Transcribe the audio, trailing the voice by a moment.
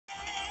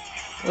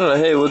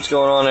Hey, what's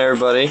going on,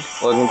 everybody?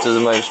 Welcome to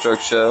the Mike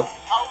Struck Show.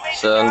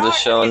 So I'm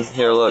just showing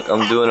here. Look,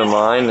 I'm doing a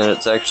mine, and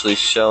it's actually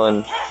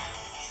showing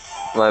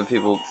my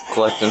people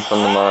collecting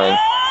from the mine.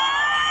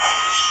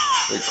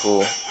 Pretty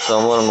cool. So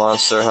I'm on a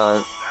monster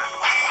hunt,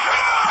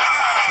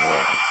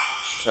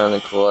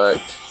 trying to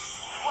collect.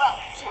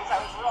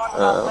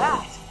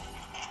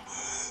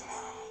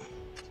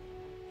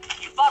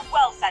 You fought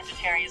well,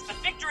 Sagittarius, but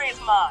victory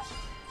is mine.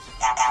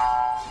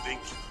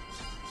 Thank you.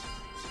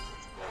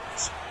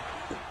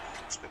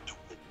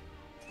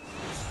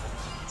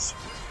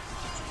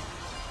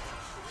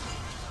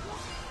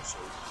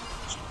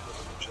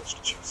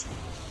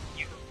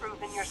 You've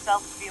proven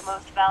yourself to be a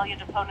most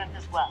valiant opponent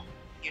as well.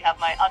 You have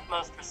my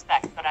utmost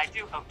respect, but I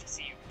do hope to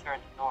see you return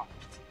to normal.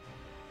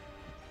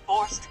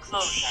 Forced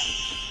closure.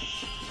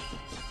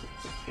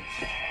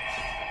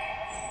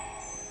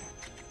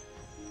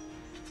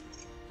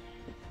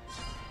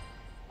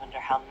 Wonder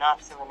how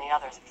Natsu and the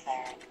others are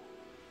faring.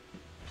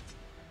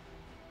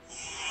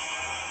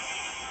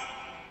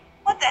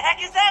 What the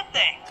heck is that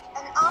thing?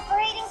 An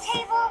operating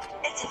table?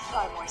 It's a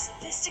far more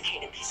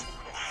sophisticated piece of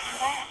equipment than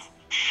that.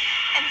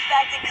 In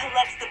fact, it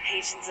collects the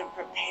patients and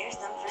prepares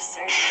them for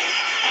surgery.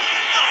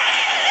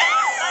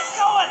 Let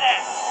go of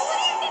this! What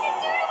are you gonna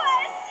do to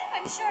us?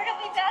 I'm sure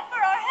it'll be bad for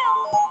our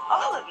health.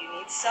 All of you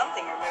need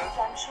something removed,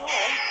 I'm sure.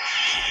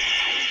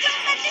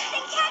 Don't let this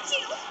thing catch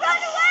you! Run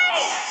away!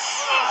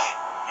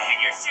 And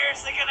you're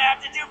seriously gonna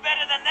have to do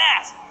better than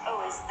that!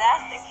 Oh, is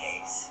that the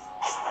case?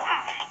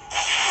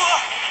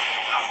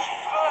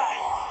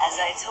 As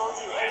I told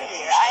you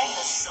earlier, I am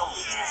the sole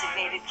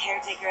designated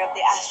caretaker of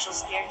the Astral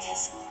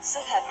Spiritus,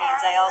 so that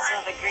means I also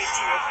have a great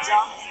deal of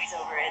dominance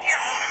over it.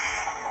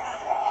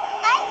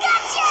 I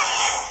gotcha!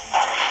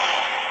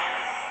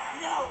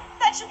 No,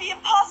 that should be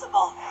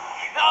impossible.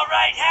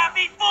 Alright,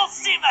 Happy, full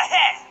steam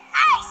ahead!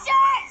 Aye,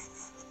 sir!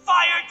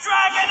 Fire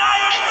Dragon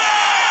Iron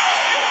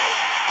Man!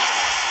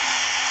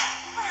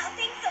 Wow,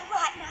 thanks a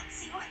lot,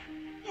 Natsu.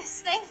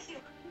 Yes, thank you.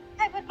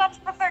 I would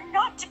much prefer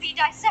not to be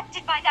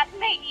dissected by that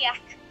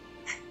maniac.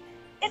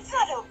 It's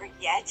not over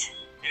yet.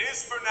 It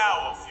is for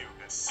now,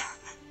 Ophiuchus.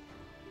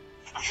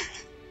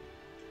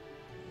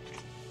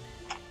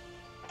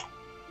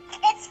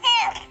 It's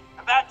him!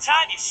 About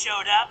time you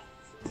showed up.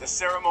 The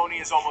ceremony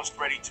is almost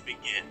ready to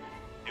begin.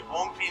 It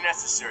won't be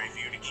necessary for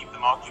you to keep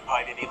them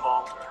occupied any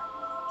longer,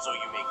 so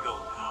you may go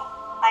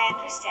now. I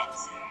understand,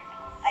 sir.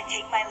 I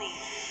take my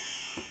leave.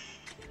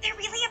 They're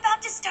really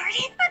about to start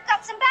it? I've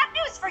got some bad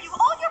news for you.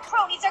 All your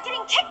cronies are getting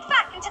kicked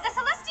back into the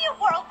celestial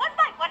world one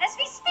by one as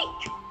we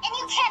speak. And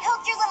you can't hold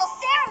your little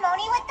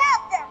ceremony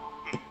without them.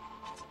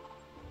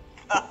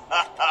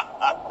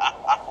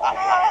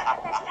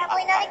 That's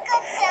probably not a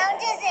good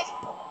sound, is it?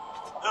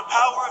 The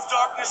power of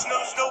darkness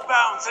knows no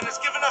bounds and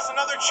has given us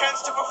another chance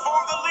to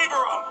perform the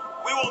Liberum.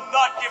 We will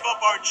not give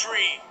up our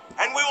dream,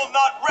 and we will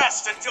not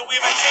rest until we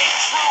have attained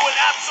true and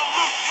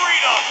absolute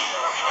freedom.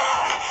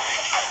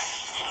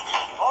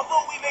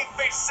 Although we may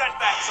face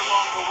setbacks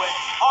along the way,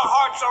 our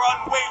hearts are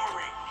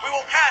unwavering. We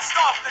will cast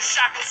off the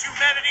shackles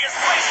humanity has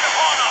placed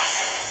upon us.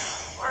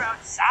 We're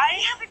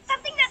outside? Yeah, but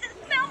something doesn't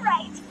smell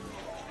right.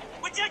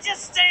 Would you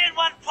just stay in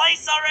one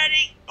place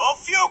already?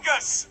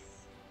 Ophiuchus,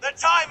 the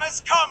time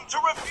has come to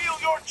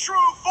reveal your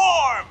true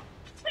form.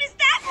 What does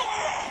that mean?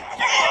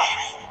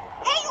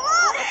 Hey,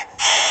 look!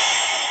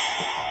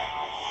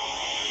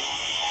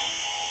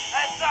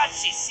 I thought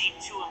she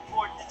seemed too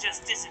important to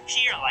just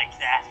disappear like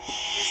that.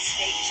 This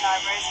snake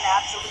charmer is an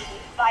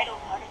absolutely vital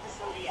part of the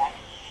Zodiac.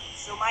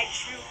 So my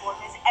true form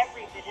is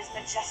every bit as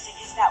majestic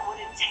as that would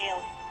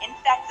entail. In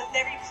fact, the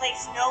very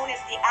place known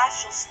as the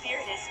Astral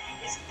Spiritus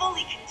is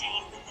fully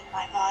contained within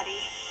my body.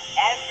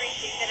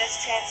 Everything that has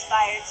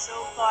transpired so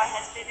far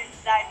has been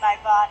inside my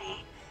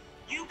body.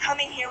 You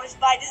coming here was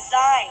by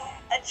design,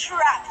 a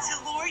trap to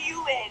lure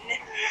you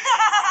in.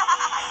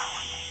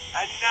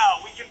 And now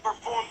we can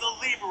perform the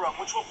Liberum,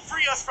 which will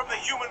free us from the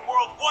human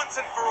world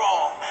once and for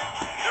all.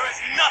 There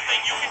is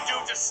nothing you can do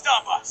to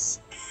stop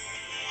us.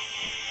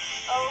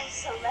 Oh,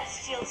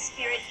 Celestial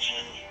Spirit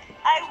King,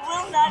 I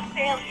will not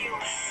fail you.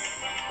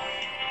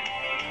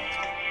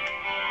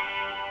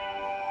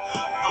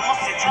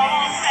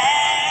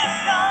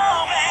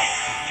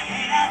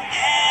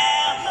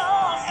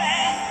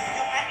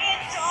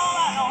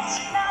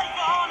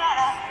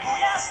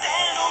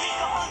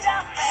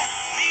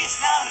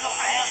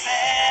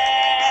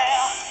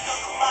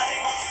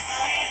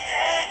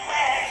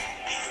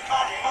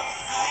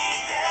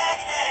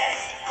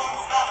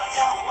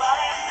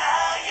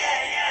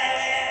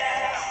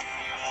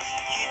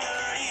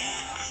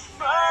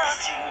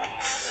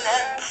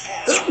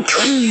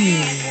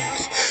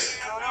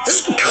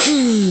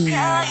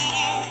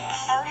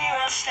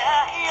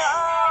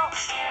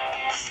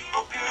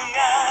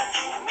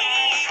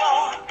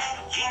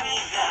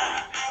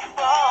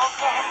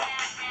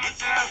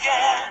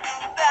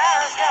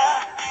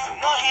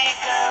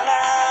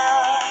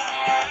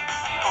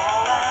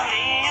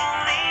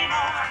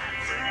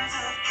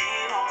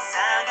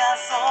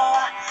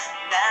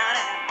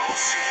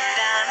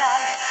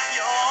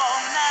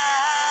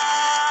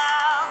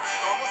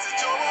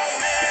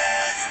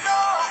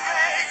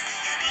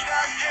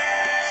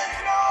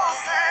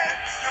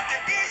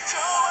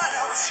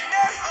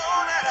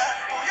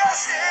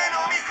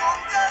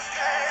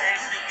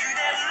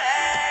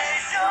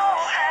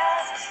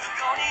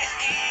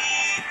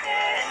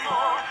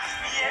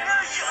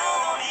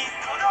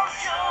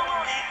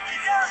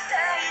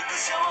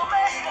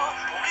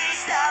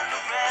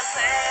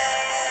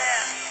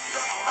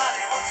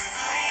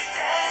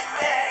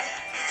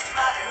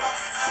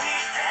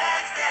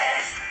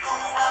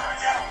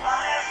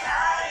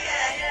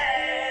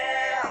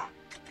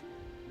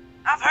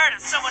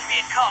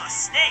 being called a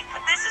snake,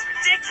 but this is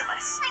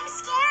ridiculous. I'm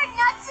scared,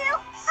 Natsu.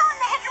 How in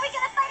the heck are we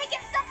gonna fight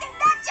against something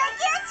that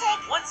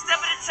gigantic? One step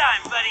at a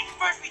time, buddy.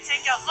 First we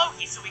take out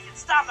Loki so we can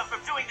stop him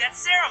from doing that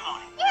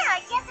ceremony. Yeah,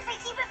 I guess if we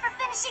keep it from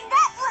finishing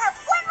that, we'll have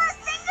one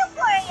less thing to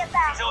worry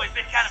about. He's always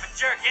been kind of a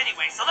jerk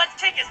anyway, so let's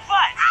kick his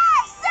butt.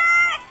 Aye,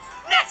 sir!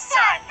 Next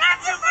time,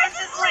 Natsu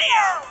versus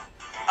Leo.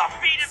 I'll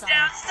beat him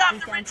down, stop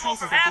the ritual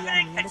from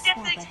happening, and get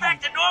things back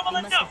to normal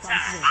in no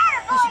time.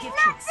 Attaboy,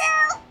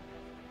 Natsu!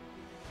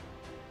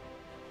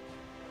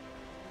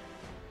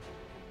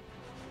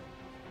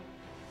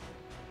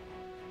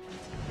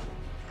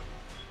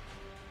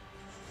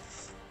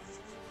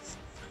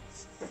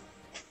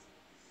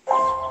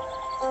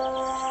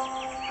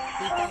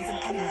 We found some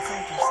enemy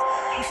soldiers.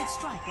 We should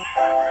strike.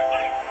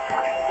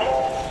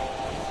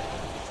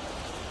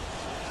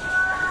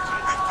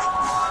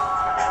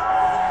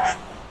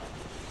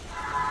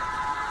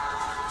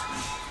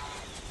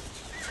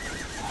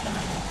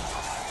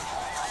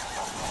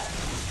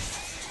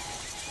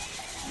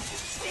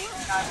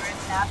 Space armor is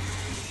an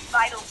absolutely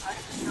vital part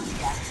of the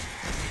Zodiac.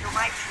 So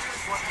my true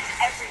form is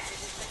every bit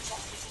as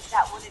majestic as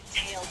that would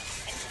entail.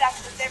 In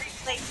fact, the very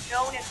place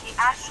known as the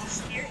astral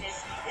spirit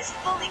is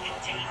fully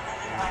contained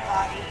within my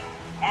body.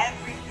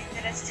 Everything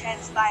that has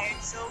transpired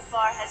so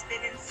far has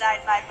been inside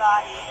my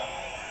body.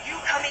 You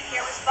coming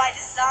here was by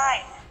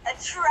design, a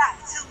trap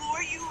to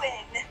lure you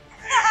in.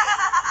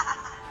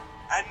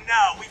 And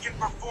now we can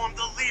perform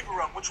the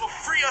Liberum, which will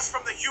free us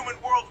from the human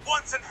world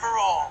once and for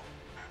all.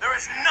 There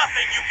is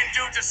nothing you can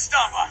do to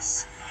stop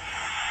us.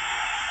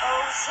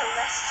 Oh,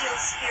 celestial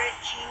spirit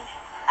king,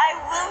 I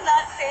will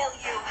not fail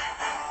you.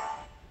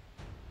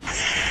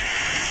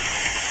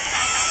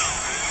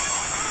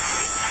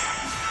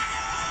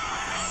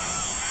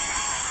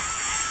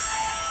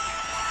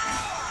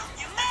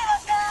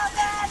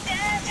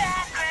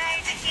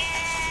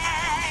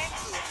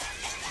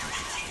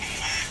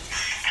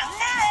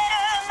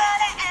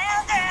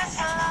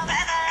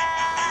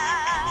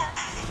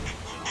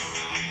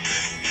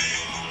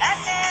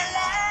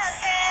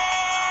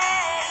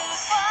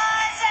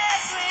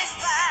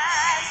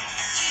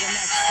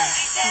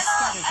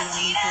 Scattered the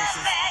enemy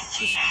forces.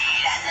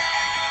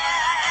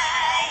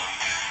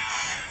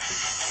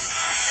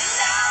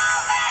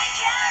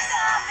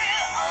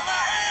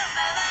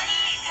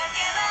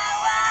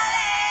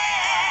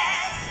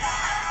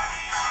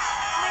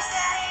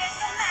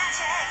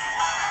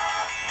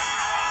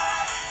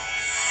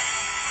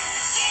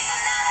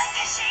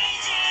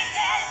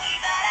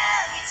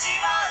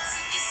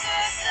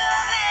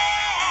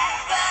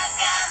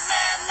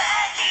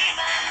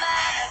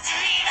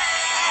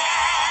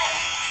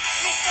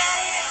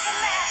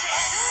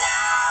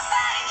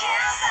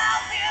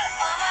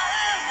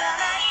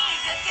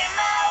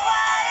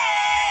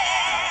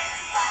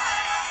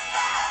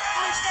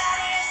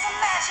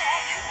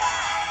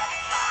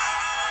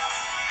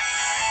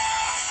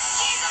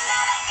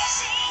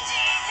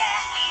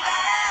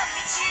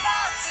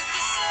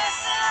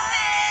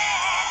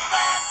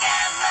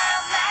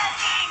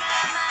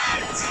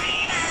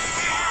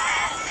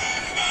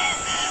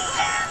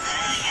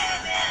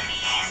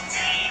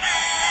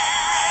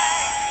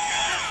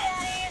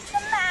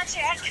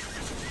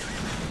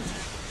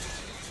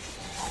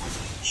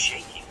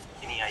 Shaking.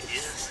 Any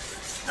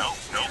ideas? No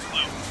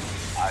clue.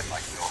 I'd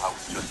like to know how we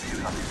took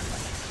you up here.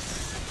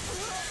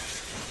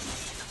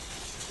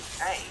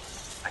 Hey,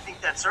 I think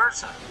that's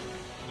Ursa.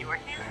 You were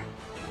here.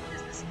 What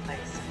is this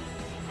place?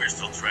 We're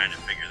still trying to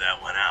figure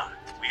that one out.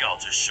 We all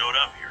just showed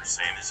up here,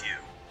 same as you.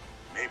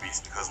 Maybe it's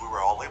because we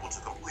were all able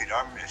to complete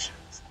our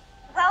missions.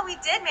 Well, we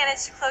did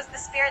manage to close the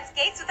spirit's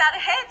gates without a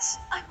hitch.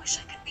 I wish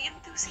I could be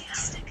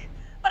enthusiastic,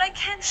 but I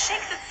can't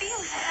shake the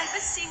feeling that I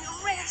was seeing a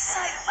rare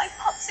side of my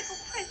popsicle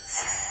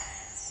prince.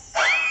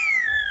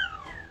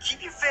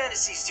 Keep your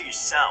fantasies to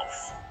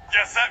yourself.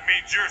 Guess that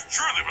means yours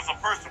truly was the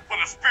first to put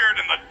a spirit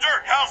in the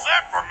dirt. How's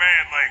that for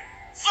manly?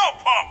 So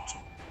pumped!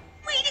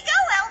 Way to go,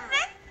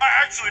 Elfman! I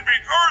actually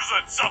beat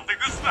Urza at something.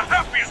 This is the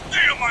happiest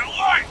day of my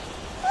life!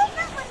 Oh,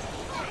 that wasn't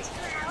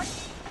that loud.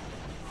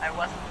 I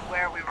wasn't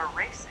aware we were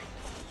racing.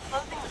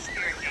 Closing the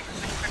spirit gate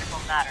is a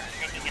critical matter,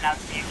 making it out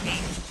to be a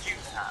game of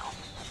juvenile.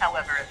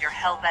 However, if you're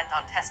hell-bent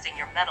on testing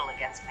your mettle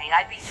against me,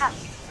 I'd be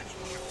happy to put you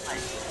in your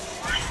place.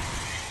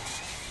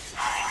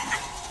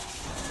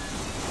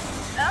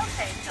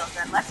 Okay,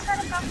 children, let's try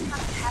to focus on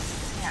the task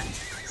at hand.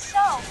 So,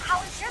 how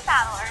was your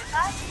battle,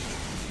 Urza?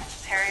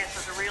 Sagittarius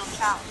was a real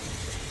challenge.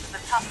 It was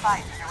a tough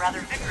fight and a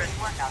rather vigorous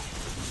workout.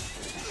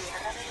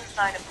 And that is a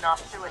sign of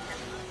Nopsuitin.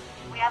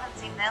 We haven't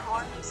seen them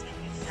or Lucy and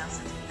Yukino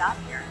since we got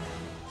here.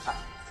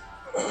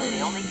 The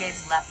only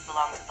gates left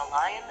belong to the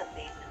Lion, the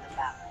Maiden, and the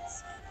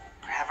Balance.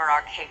 Wherever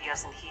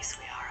Arcadios and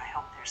Hisui are, I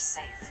hope they're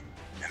safe.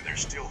 And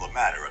there's still the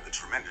matter of the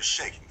tremendous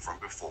shaking from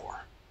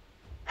before.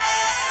 The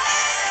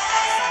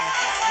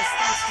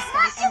scouts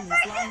discovered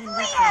enemies lying in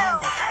wait for an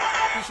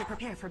ambush. We should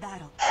prepare for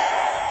battle.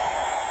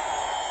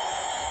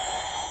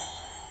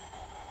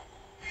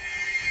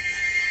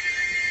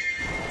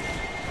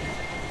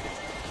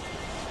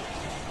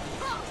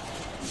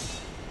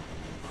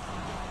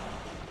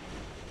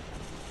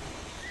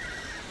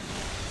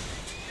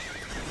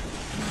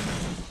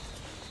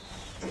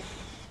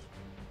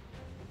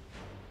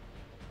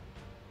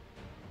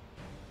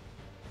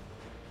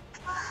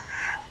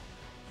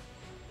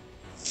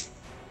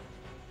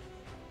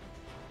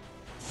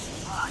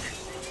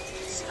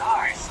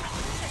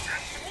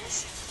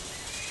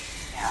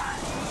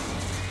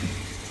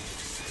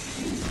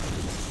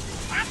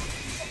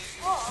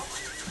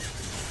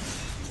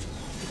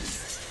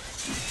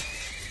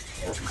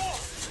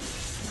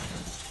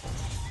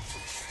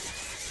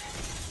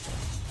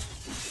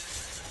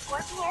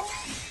 Ian.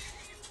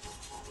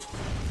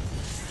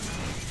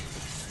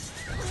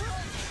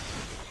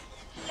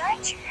 The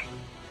archer.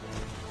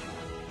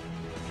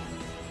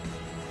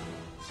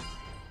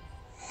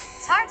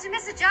 It's hard to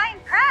miss a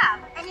giant crab.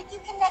 And if you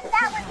connect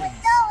that one with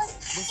those,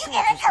 you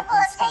get a couple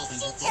of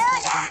tasty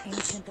tuna. An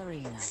ancient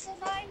arena.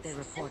 Divine They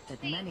report that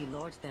sympathy. many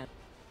lords there.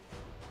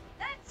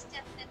 That's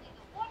definitely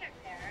the water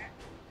bearer.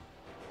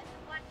 And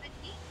the one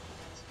beneath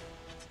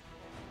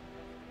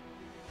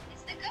it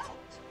is the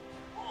goat.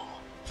 Cool.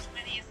 How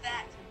many is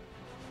that?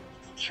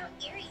 If you count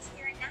Aries,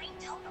 there are 9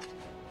 total.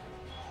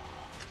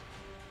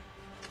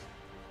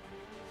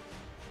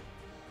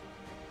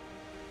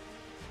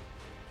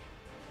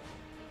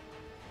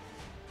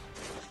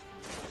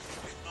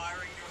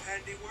 Admiring your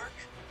handiwork?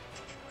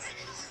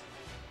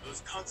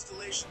 Those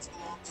constellations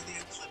belong to the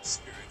Eclipse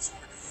spirits who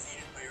were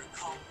defeated by your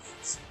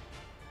comrades.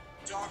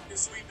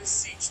 Darkness, we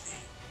beseech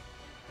thee.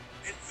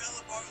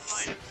 Envelop our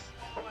light and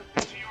swallow us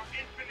into your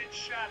infinite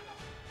shadow.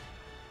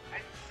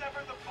 And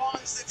sever the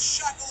bonds that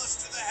shackle us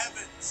to the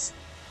heavens.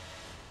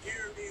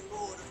 Hear me,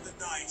 Lord of the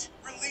Night.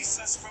 Release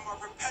us from our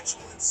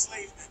perpetual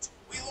enslavement.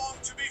 We long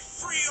to be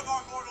free of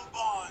our mortal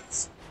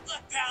bonds.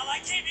 Look, pal, I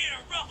came here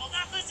to rumble,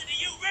 not listen to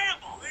you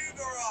ramble. Leave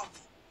her up.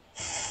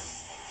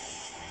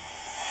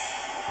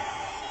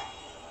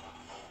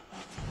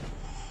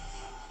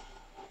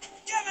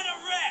 Give it a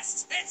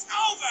rest. It's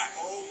over.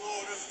 O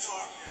Lord of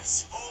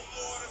darkness, O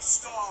Lord of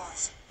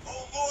stars,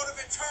 O Lord of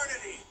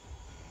eternity,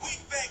 we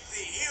beg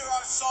thee, hear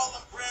our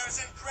solemn prayers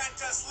and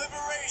grant us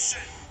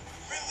liberation.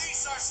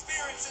 Release our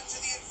spirits into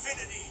the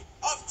infinity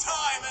of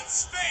time and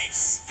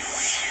space.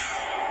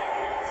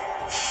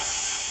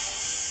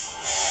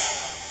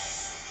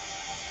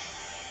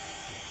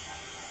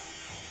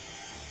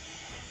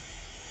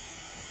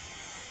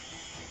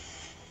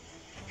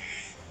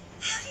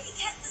 How did he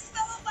cast the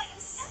spell all by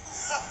himself?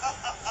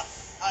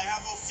 I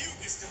have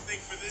Ophiuchus to thank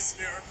for this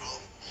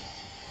miracle.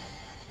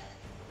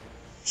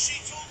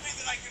 She told me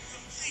that I could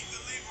complete the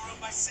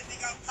Liberum by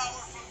sending out power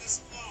from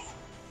this globe,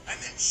 and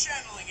then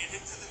channeling it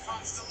into the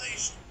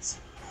constellations.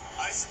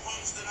 I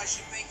suppose that I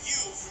should thank you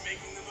for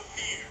making them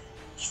appear.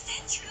 Is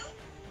that true?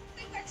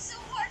 We worked so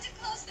hard to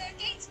close their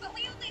gates, but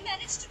we only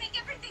managed to make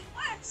everything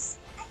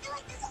worse. I feel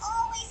like this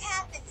always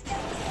happens,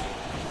 don't you?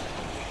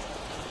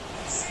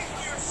 See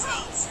for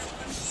yourselves,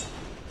 humans.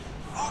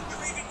 Our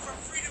craving for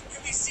freedom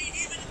can be seen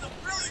even in the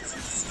brilliance of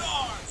the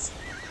stars.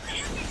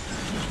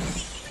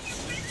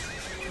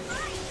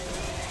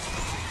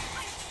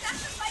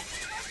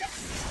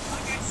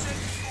 Like I said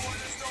before,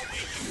 there's no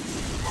way you can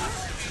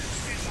possibly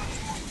stand on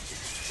top of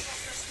it. But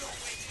there's no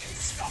way you can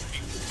stop me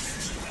from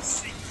finishing the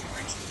sacred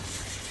ritual.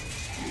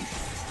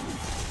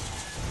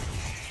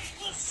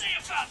 We'll see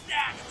about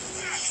that.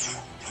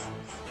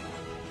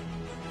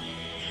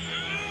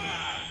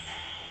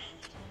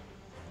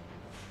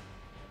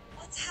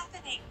 What's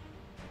happening?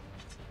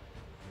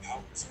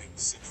 Powers being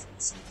sent from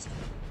the celestial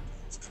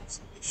those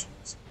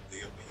constellations. They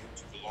appear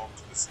to belong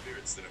to the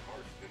spirits that have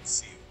already been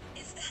sealed.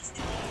 If that's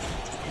the case,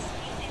 does this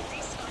mean they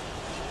respawn?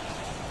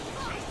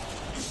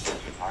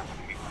 If I would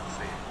hate to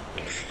say it,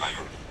 I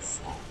heard it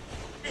before.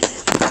 This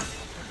is...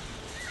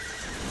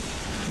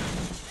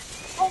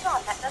 Hold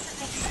on, that doesn't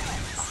make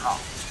sense. How?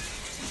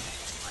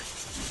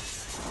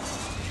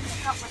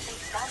 Think about what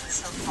they've done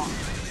so far.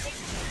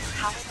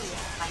 How are they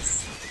able by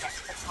seeing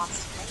into the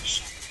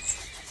constellations?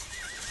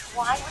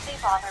 Why would they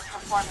bother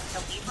performing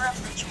the Libra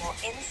ritual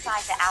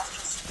inside the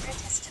Astral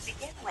Spiritus to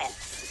begin with?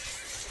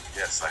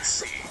 Yes, I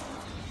see.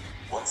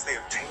 Once they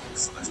obtained the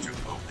celestial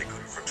globe, they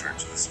could have returned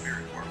to the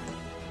spirit world.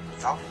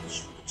 Without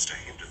influence to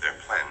hinder their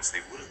plans,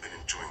 they would have been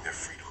enjoying their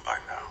freedom by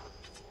now.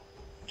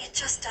 It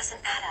just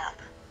doesn't add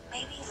up.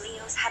 Maybe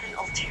Leo's had an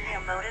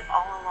ulterior motive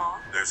all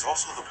along. There's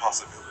also the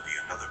possibility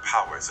another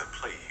power is at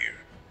play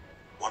here.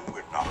 One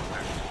we're not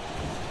aware of.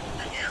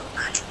 But who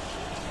could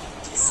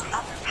be this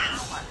other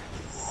power?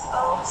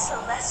 Oh,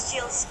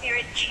 celestial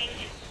spirit king,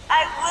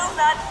 I will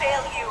not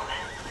fail you.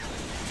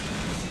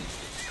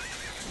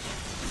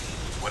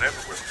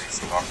 Whatever we're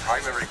facing, our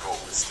primary goal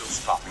is still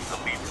stopping the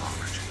Libra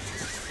ritual.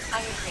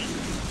 I agree.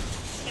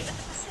 Given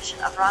the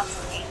position of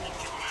Ransom aiming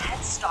through the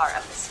head star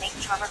of the Snake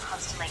Charmer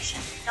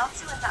constellation,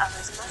 Natsu and the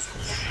others must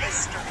be in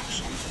this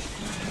direction.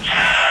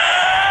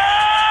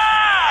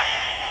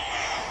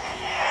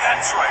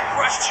 That's right,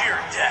 rush to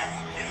your death.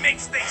 It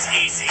makes things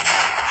easy.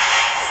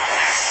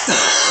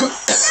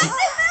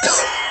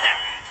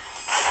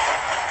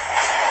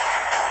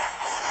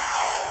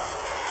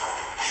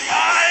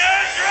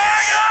 Iron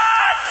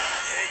Dragon!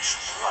 Pitch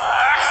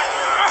black.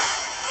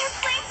 Their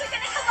flames are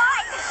gonna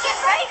collide! Get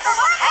ready for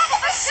one heck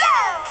of a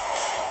show!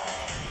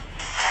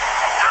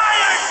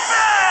 Iron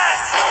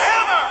Fist!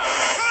 Hammer!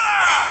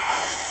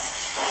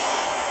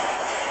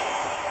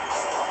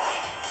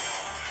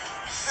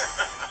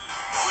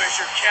 Where's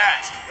your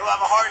cat? You'll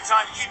have a hard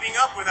time keeping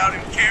up without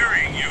him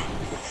carrying you.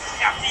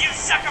 After you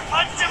sucker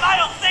punched him, I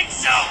don't think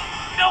so.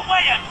 No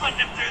way I'm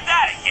putting him through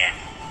that again.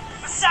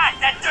 Besides,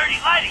 that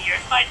dirty light of yours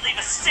might leave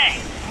a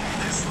stain.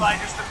 This light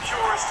is the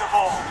purest of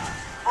all,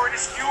 for it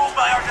is fueled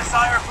by our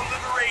desire for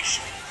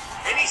liberation.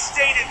 Any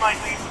stain it might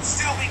leave would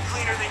still be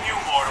cleaner than you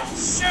mortals.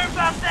 Sure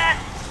about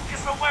that?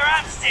 Because from where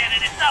I'm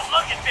standing, it's not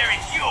looking very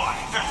pure.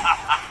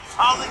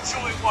 I'll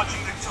enjoy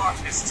watching the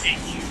darkness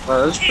take you.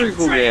 Oh, that's a pretty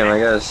cool game, I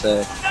gotta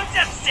say. Don't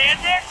just stand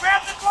there,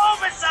 grab the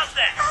globe or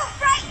something. All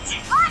right,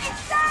 on it,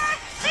 sir.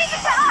 Leave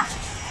it to us.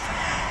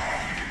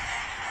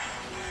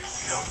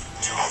 No,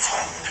 don't.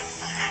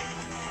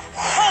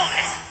 Hold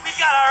it! We've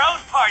got our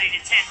own party to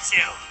tend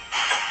to.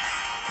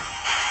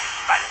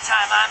 By the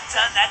time I'm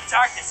done, that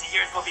darkness of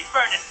yours will be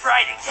burning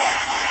bright again.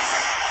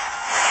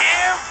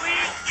 Here we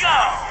go!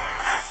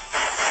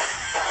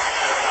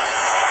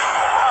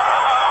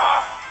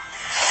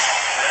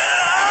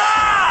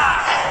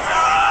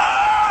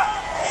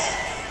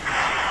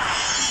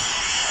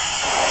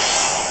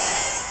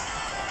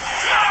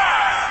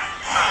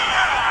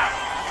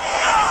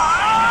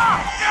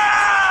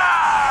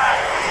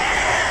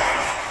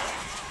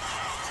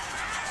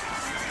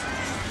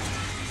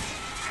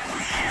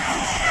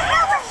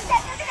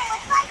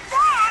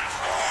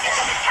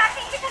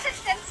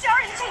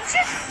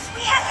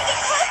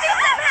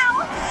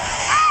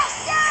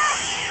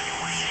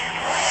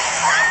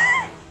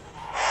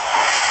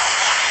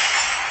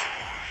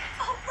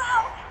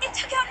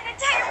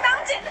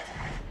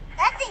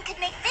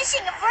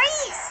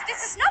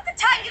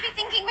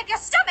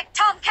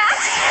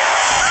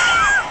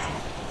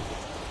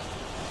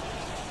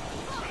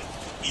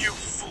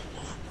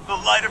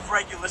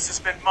 Has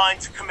been mine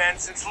to command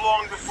since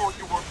long before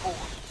you were born.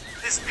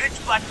 This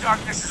pitch-black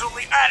darkness has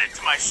only added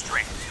to my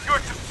strength. Your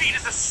defeat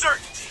is a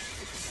certainty.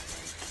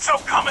 So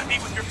come at me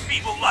with your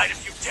feeble light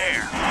if you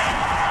dare.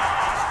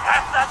 I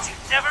thought you'd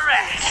never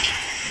ask.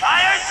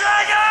 Fire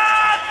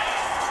Dragon!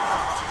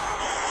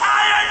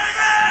 Iron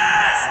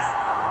Fist!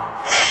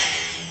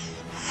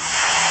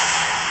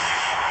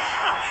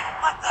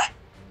 What the?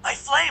 My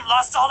flame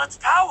lost all its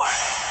power.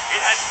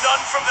 It had none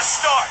from the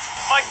start.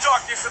 My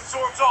darkness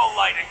absorbs all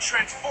light and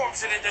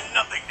transforms it into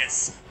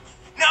nothingness.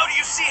 Now do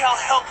you see how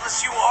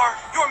helpless you are?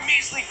 Your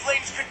measly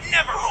flames could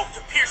never hope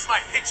to pierce my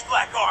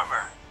pitch-black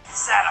armor.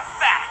 Is that a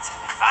fact?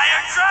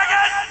 Fire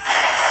Dragon!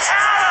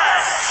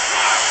 Challenge!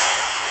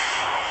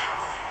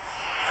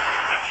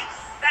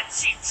 That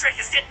cheap trick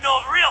is getting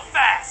old real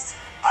fast.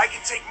 I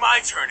can take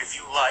my turn if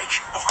you like.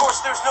 Of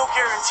course, there's no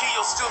guarantee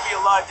you'll still be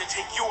alive to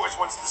take yours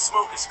once the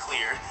smoke is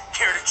cleared.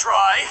 Care to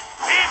try?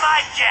 Be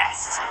my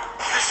guest.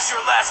 This is your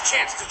last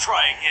chance to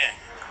try again.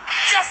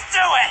 Just do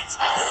it!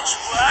 Pitch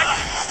black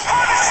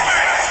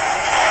punishment!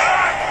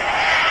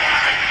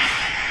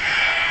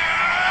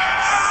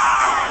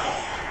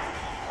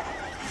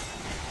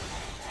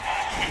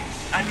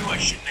 I knew I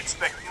shouldn't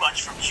expect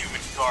much from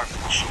human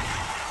garbage.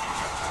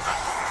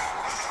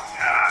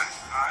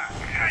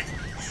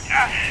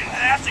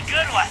 That's a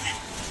good one.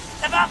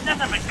 About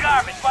nothing but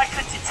garbage, why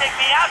couldn't you take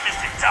me out,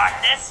 Mr.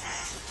 Darkness?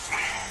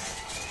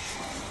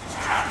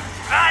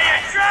 Fire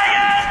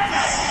Dragon!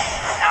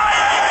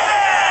 Iron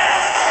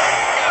Fist!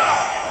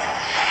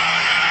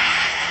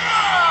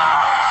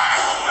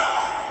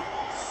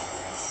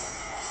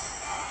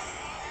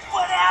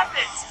 What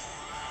happened?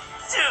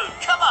 Dude,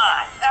 come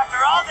on. After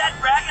all that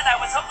bragging, I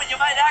was hoping you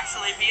might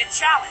actually be a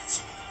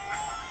challenge.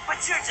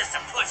 But you're just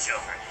a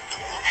pushover.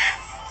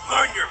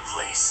 Learn your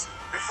place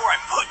before I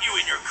put you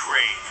in your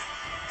grave.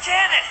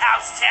 Can it,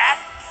 House Cat?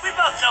 We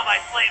both know my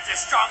flames are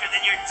stronger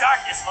than your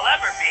darkness will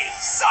ever be.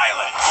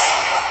 Silence!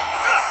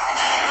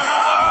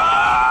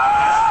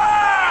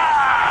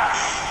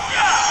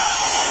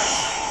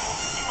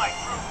 You might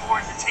prove more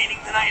entertaining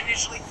than I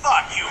initially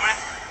thought, human.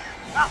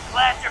 I'm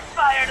glad you're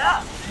fired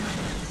up.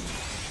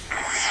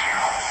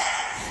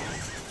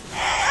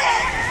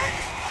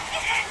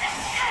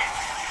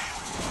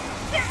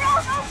 You're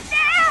almost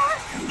down!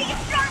 Be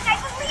strong, I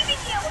believe in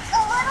you! A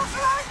little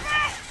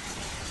closer!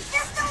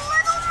 Just a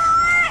little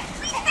more!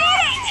 We did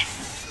it!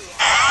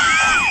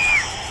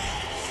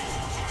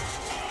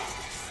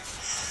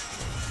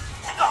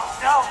 Oh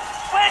no!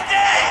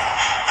 Wendy!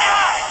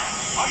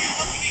 Are you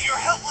looking at your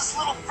helpless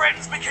little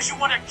friends because you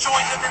want to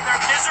join them in their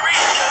misery?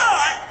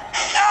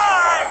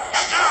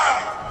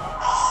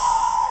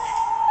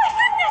 My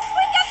goodness,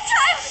 wake up,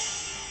 child!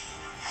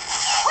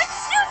 Quit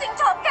snoozing,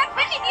 Tomcat!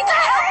 Wendy needs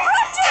our help!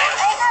 Run to her!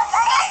 Wake up,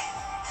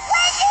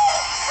 Wendy!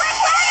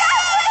 Wake up,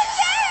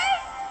 Wendy!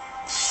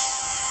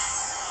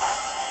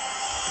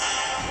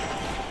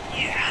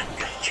 Yeah,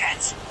 good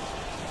catch.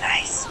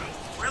 Nice.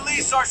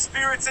 Release our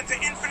spirits into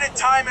infinite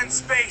time and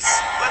space.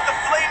 Let the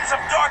flames of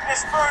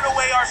darkness burn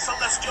away our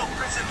celestial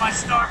prison, my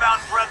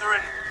starbound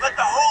brethren. Let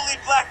the holy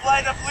black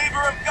light of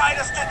Liberum guide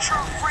us to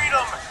true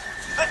freedom.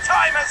 The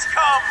time has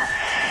come.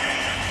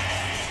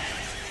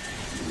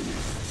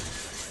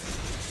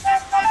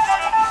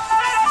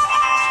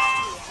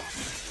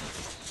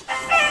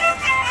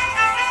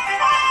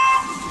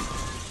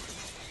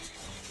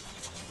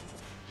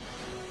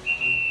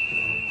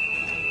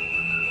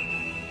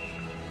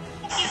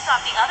 If you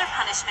thought the other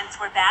punishments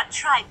were bad,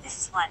 try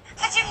this one.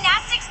 A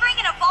gymnastics ring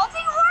and a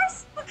vaulting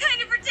horse? What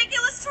kind of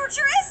ridiculous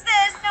torture is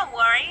this? Don't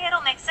worry,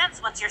 it'll make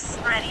sense once you're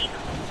spread eagle.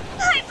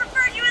 I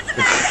prefer you as a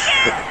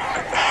Mexican!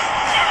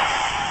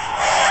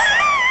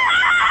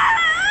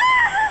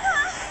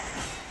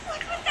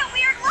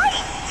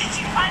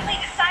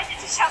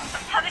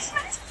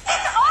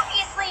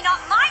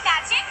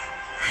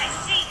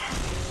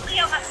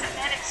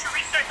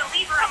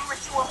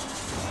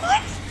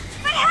 What?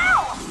 But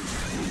how?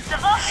 The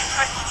Vulcan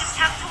crystal just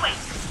have to wait.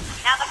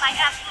 Now that my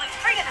absolute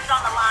freedom is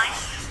on the line,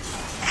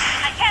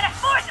 I can't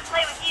afford to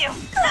play with you.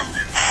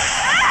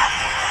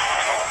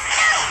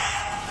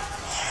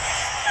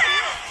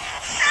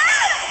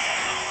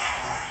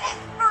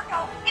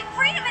 Virgo, if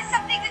freedom is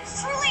something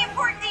that's truly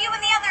important to you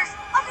and the others,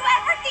 I'll do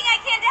everything I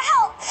can to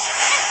help.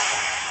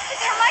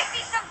 There might be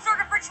some sort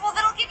of ritual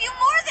that'll give you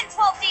more than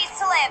 12 days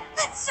to live.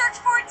 Let's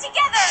search for it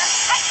together.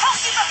 I told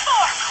you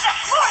before,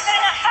 that's more than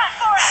enough time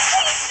for us.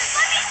 Please, just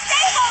let me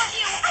save all of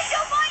you. I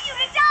don't want you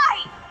to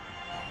die.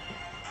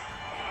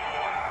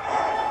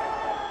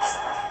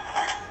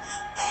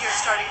 You're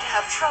starting to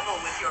have trouble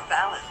with your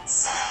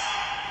balance.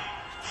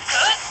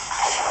 Good.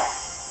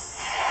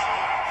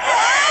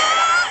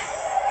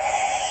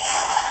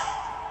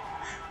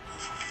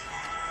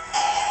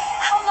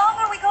 How long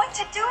are we going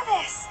to do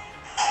this?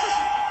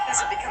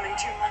 Is it becoming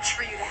too much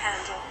for you to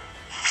handle?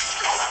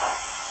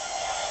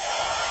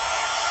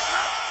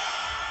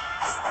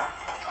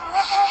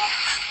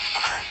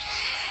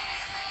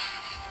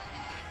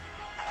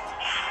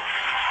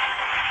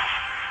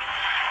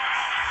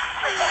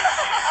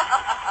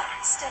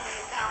 Staying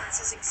in balance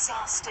is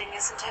exhausting,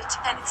 isn't it?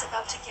 And it's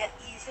about to get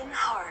even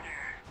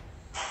harder.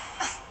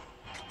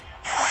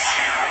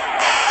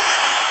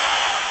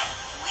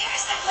 Where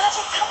is that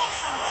magic coming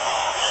from?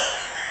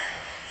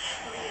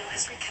 Leo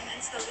has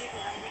recommenced the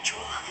Liberum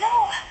ritual.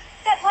 No,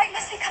 that light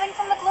must be coming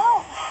from the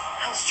globe.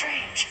 How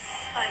strange.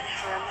 I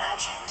never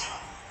imagined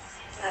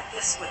that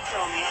this would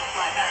throw me off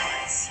my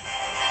balance.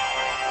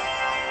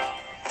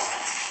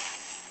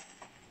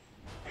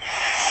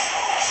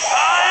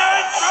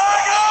 Fire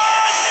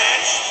Dragon!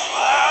 Pitch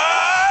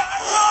black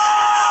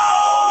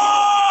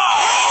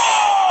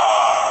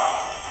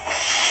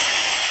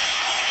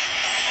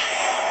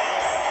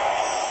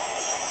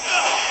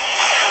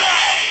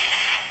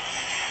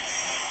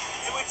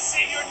It would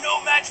seem you're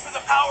no match for the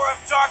power of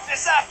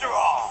darkness after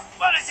all.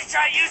 Why don't you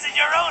try using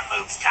your own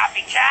moves,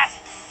 copycat?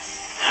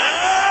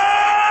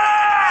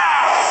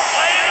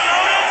 Flame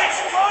Lotus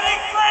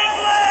Exploding Flame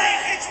Blade!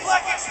 Pitch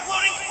black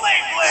exploding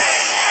flame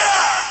blade!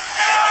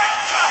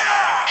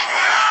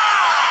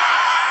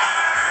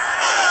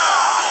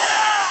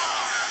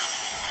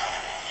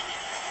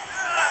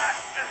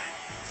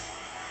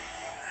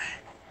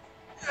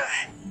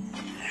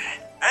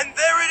 And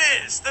there it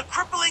is, the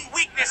crippling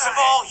weakness of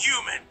all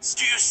humans.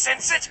 Do you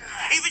sense it?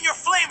 Even your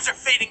flames are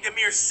fading to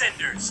mere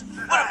cinders.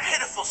 What a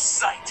pitiful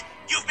sight.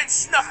 You've been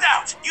snuffed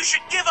out. You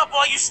should give up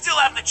while you still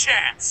have the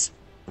chance.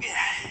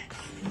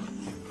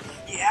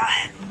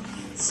 Yeah?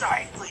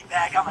 Sorry,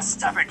 Fleabag, I'm a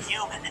stubborn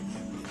human.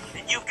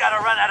 And you've got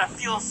to run out of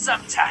fuel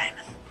sometime.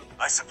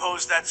 I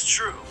suppose that's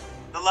true.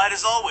 The light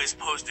has always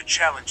posed a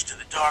challenge to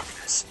the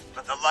darkness,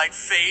 but the light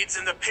fades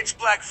and the pitch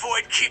black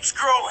void keeps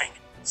growing.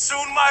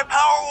 Soon my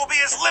power will be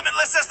as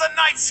limitless as the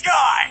night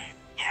sky!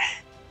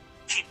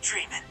 Keep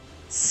dreaming,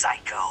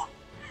 psycho.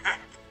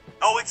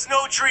 Oh, it's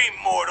no dream,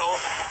 mortal.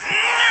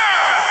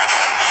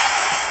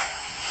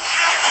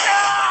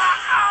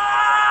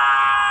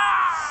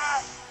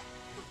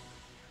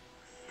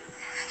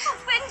 Oh,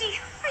 Wendy,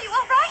 are you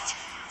all right?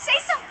 Say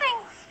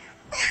something.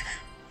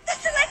 The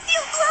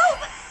celestial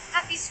globe.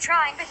 Happy's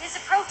trying, but his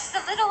approach is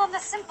a little on the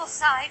simple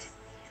side.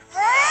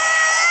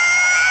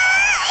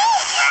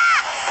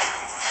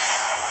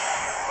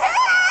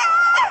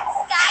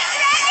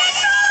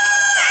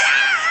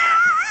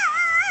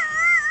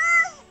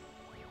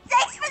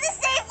 Thanks for the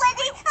save,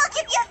 Wendy. I'll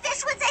give you a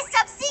fish once I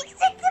stop seeing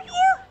sick of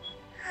you.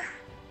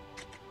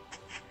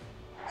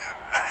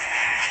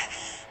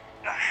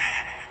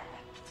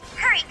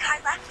 Hurry,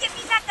 Carla. Get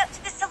me back up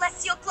to the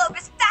celestial globe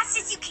as fast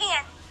as you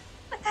can.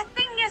 But that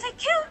thing nearly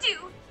killed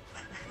you.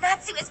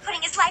 Natsu is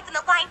putting his life on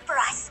the line for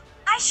us.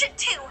 I should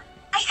too.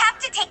 I have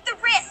to take the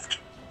risk.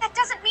 That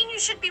doesn't mean you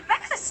should be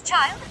reckless,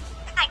 child.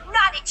 I'm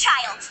not a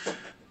child.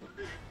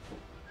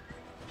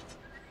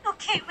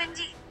 Okay,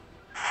 Wendy.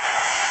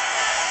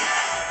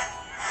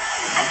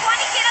 I want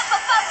to get up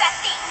above that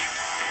thing.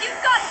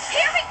 You've got it.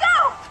 Here we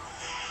go!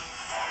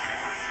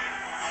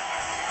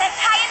 That's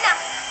high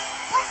enough.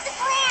 What's the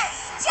plan?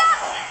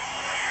 Jump!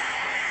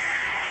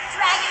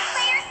 Dragon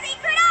Slayer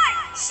Secret Art!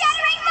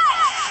 Shattering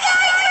Might!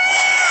 Sky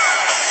Wendy!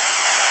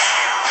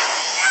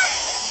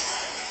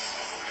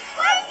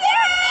 Thank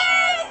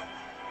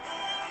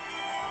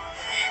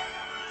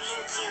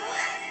you.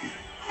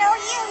 No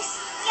use.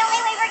 The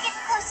only way we're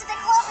getting close to the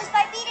globe is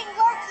by beating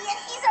Loki, and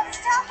he's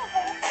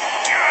unstoppable.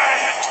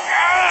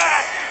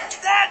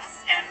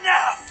 That's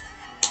enough!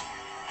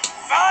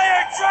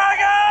 Fire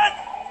Dragon!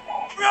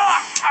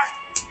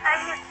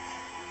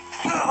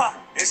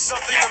 Is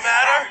something the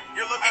matter?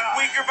 You're looking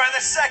weaker by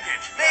the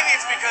second. Maybe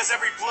it's because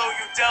every blow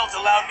you dealt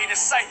allowed me to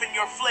siphon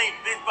your flame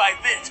bit by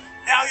bit.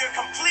 Now you're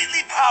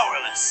completely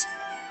powerless.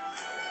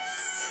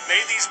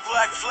 May these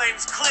black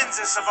flames cleanse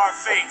us of our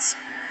fates.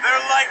 Their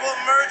light will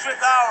merge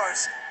with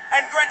ours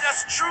and grant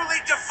us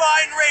truly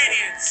divine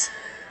radiance.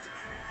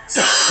 So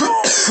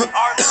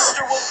our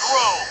luster will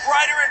grow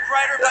brighter and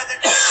brighter by the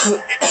day,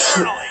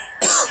 eternally.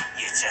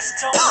 You just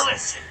don't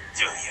listen,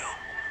 do you?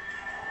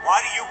 Why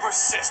do you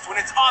persist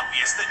when it's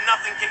obvious that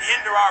nothing can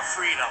hinder our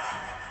freedom?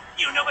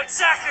 You know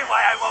exactly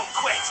why I won't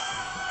quit.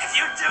 If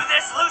you do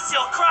this,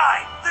 Lucy'll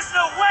cry. There's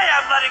no way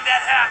I'm letting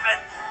that happen.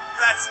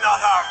 That's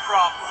not our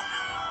problem.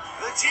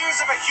 The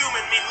tears of a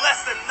human mean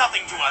less than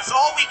nothing to us.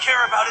 All we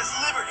care about is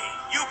liberty.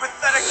 You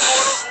pathetic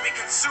mortals will be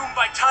consumed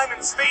by time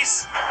and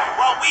space,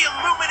 while we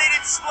illuminate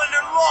its splendor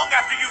long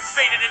after you've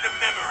faded into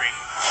memory.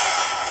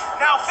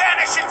 Now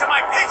vanish into my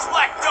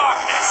pitch-black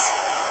darkness!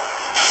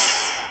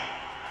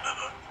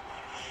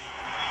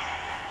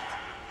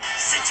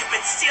 Since you've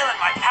been stealing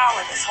my power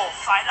this whole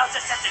fight, I'll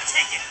just have to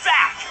take it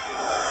back!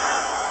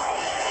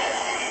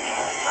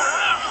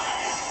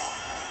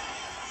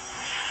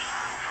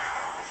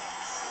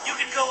 You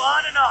can go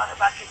on and on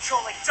about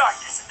controlling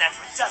darkness, and that's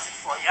what does it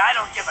for you. I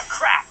don't give a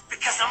crap,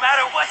 because no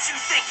matter what you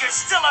think, you're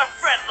still our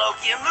friend,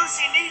 Loki, and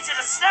Lucy needs you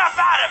to snap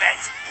out of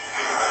it!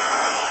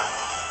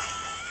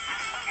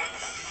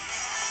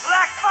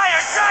 Black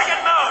Fire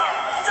Dragon Mode!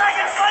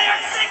 Dragon Fire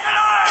Secret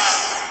Arm!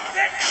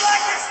 It's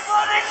like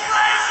exploding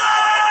flame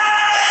light!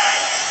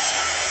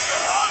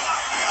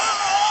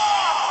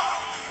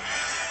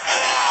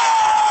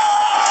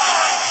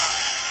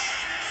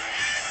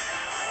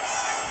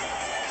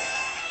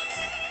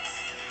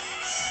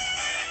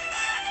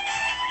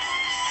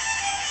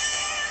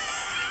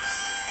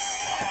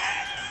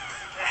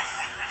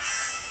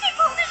 He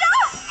pulled it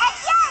off! Heck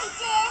yeah, he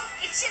did!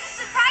 It shouldn't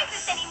surprise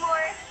us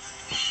anymore.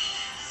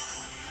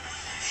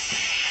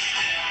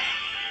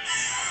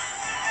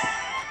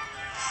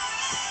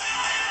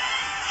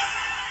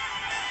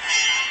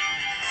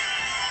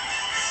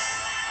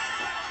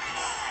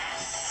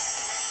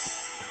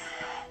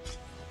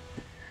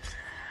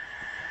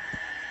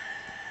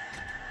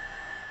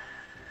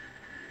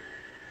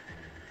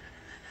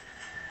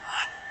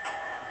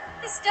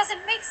 This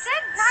doesn't make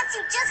sense.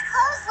 Natsu just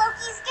closed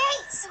Loki's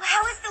gate. So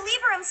how is the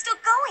Liberum still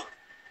going?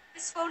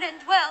 This won't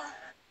end well.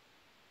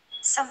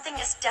 Something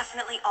is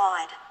definitely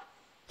odd.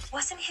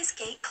 Wasn't his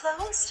gate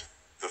closed?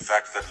 The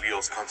fact that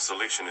Leo's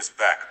constellation is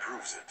back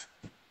proves it.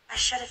 I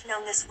should have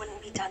known this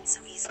wouldn't be done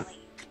so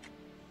easily.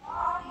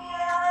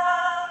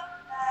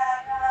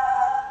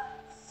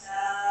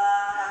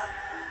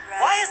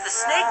 Why is the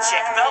snake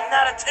chick melting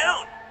out of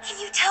tune? Can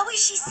you tell what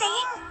she's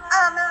saying?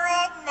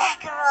 Omelette,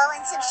 mackerel,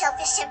 and some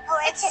shellfish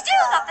tempura. It's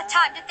still not the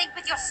time to think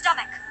with your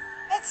stomach.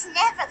 It's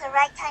never the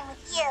right time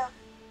with you.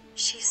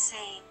 She's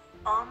saying,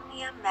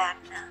 Omnia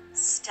Magna,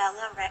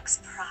 Stella Rex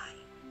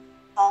Pride.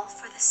 All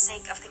for the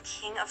sake of the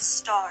King of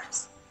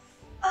Stars.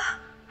 Ah.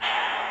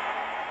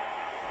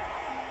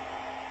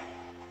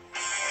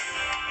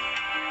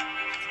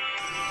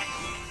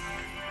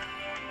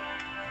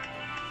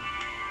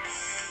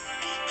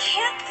 It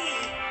can't be.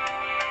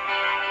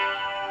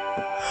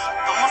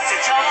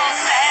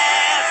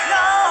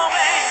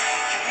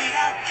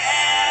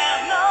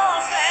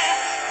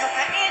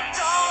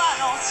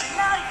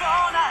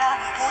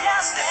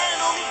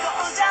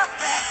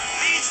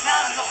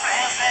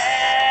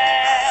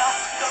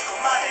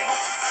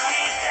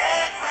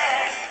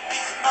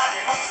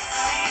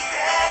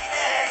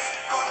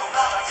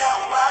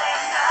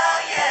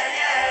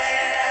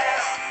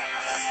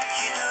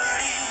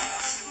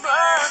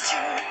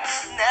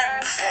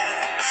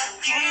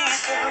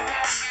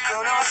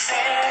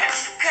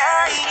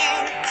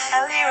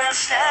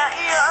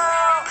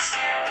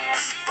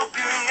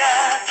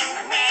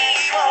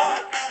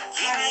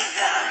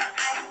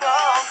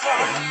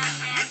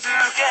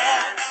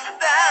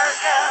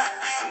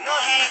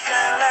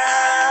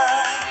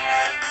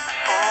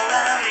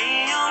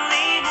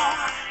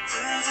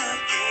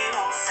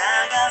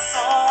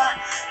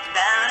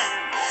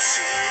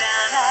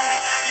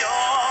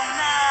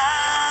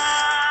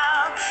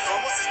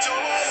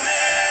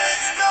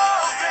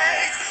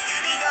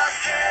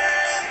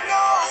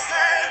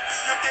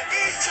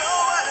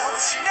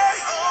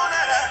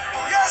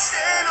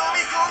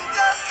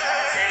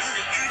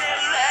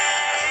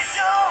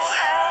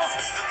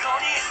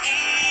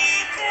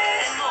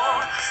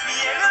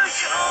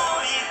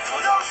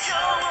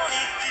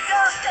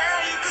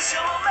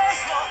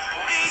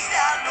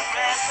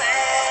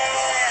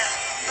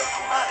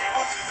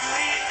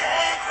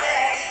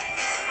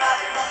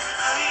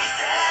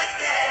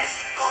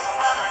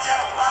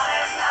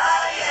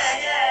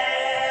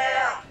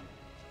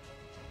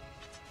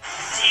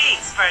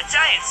 For a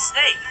giant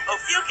snake,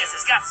 Ophiuchus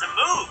has got some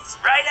moves,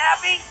 right,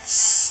 Abby?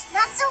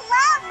 Not so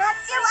loud,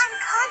 Natsu. I'm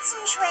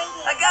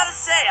concentrating. I gotta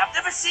say, I've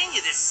never seen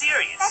you this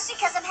serious. That's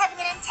because I'm having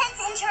an intense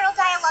internal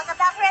dialogue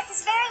about her at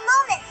this very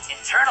moment.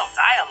 Internal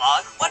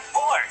dialogue? What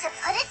for? To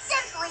put it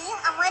simply,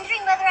 I'm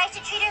wondering whether I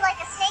should treat her like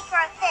a snake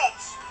or a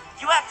fish.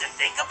 You have to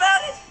think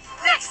about it?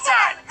 Next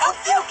time,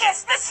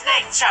 Ophiuchus the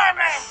Snake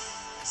Charmer!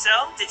 So,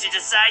 did you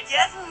decide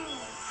yet?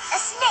 A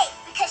snake,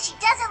 because she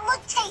doesn't look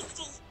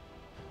tasty.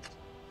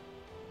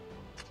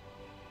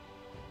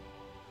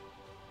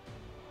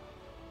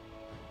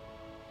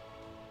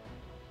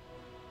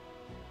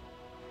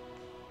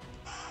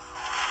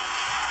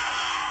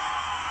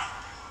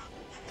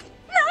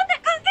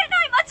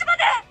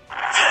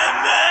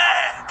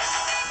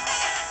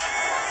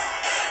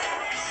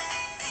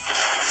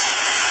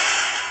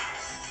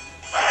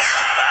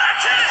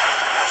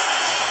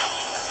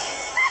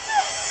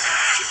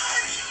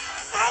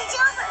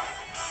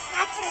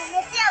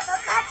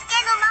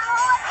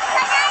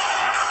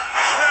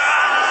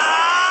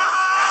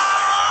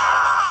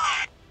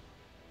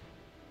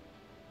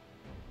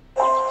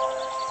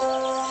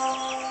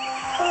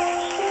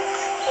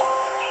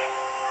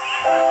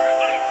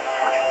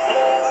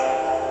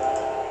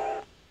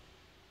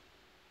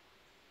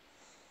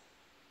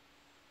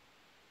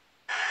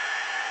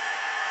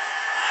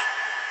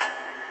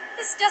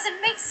 This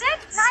doesn't make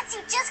sense. Natsu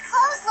just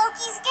closed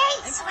Loki's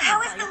gate. So how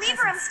is the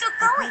Libram still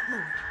going?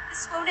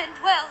 This won't end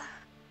well.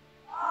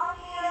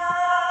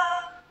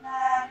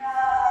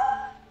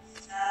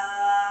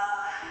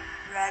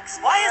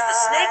 Why is the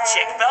snake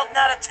chick belting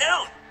out of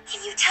tune?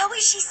 Can you tell what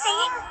she's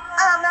saying?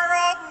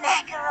 Omelette,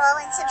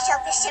 mackerel, and some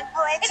shellfish and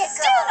porridge. It's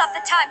still not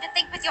the time to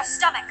think with your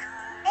stomach.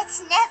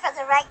 It's never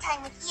the right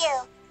time with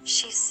you.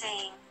 She's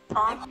saying,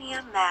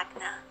 Omnia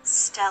Magna,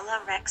 Stella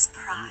Rex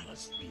Pride,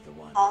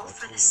 all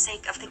for the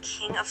sake of the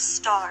King of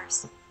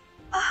Stars.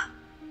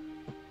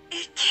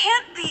 It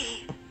can't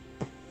be.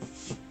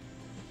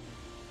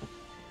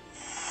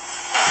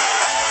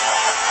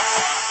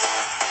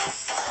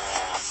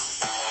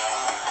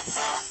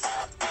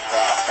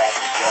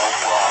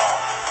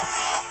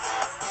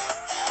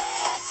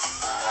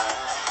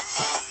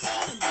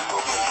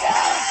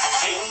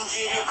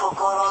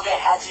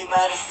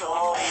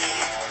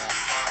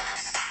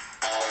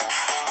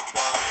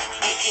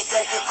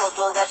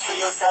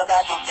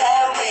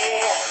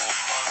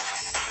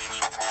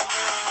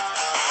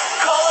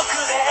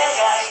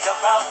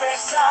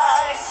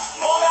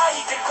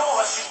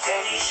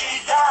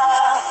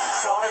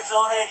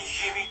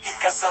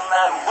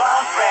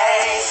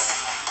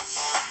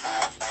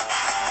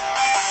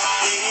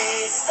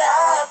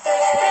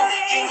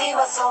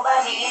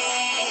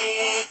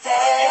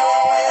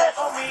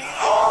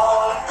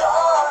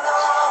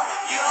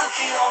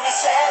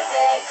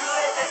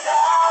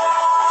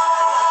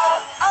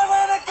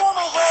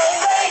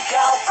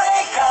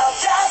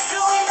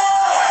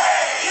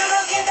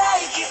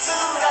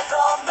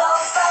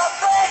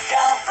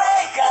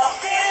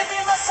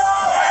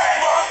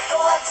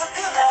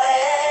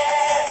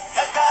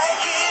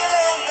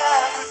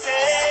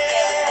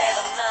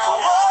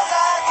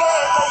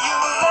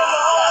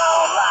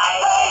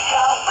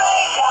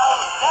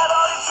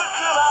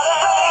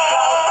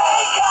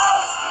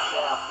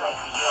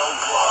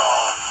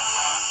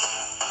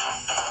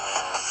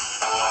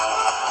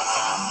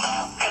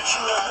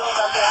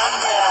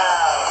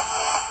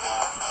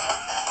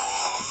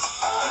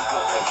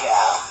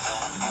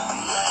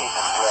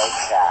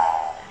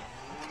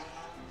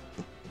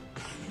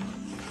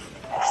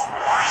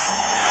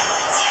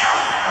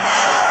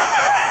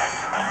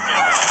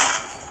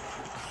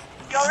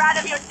 You're out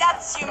of your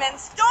depths,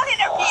 humans. Don't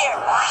interfere.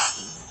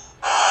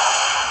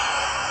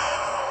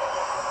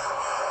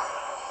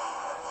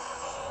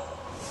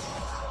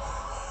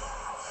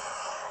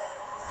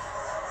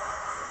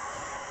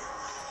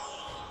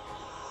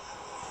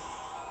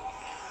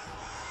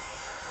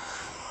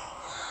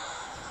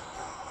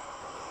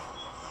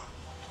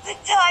 The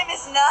time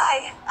is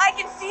nigh. I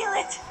can feel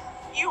it.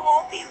 You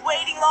won't be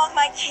waiting long,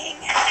 my king.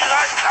 That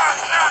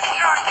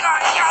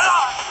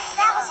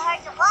was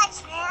hard to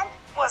watch, man.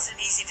 Wasn't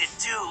easy to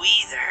do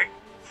either.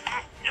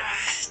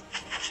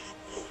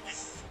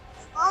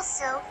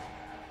 Also,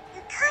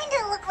 you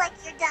kinda look like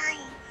you're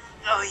dying.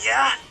 Oh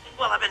yeah?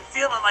 Well, I've been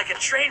feeling like a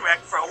train wreck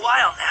for a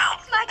while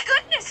now. My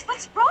goodness,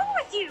 what's wrong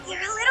with you?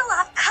 You're a little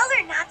off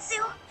color,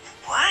 Natsu.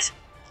 What?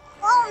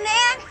 Oh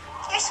man,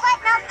 you're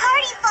sweating out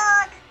party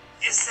fog.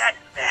 Is that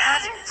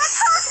bad? My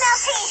clothes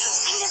melting.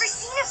 I've never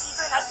seen a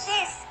fever like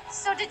this.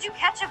 So did you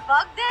catch a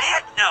bug then?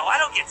 Heck no, I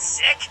don't get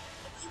sick.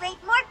 If you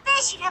ate more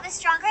fish, you'd have a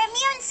stronger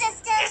immune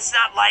system. It's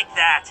not like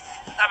that.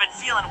 I've been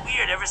feeling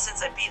weird ever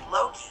since I beat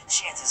Loki.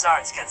 Chances are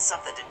it's got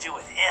something to do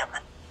with him.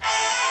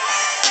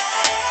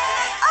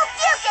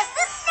 Ophiuchus,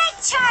 the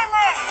snake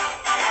charmer!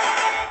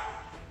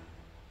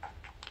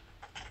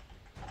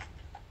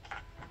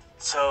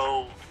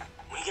 So,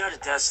 we got a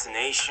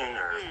destination,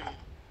 or...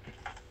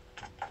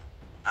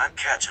 I'm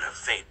catching a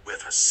faint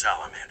whiff of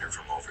salamander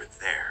from over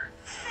there.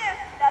 There's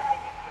nothing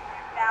you can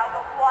do now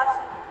but watch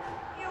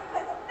it. You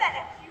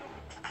pathetic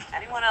human.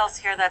 Anyone else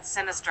hear that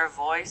sinister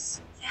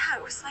voice? Yeah,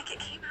 it was like it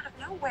came out of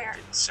nowhere.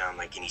 Didn't sound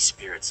like any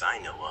spirits I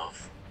know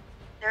of.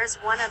 There is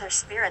one other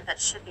spirit that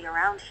should be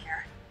around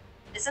here.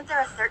 Isn't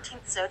there a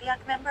 13th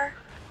Zodiac member?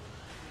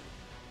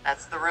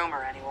 That's the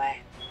rumor,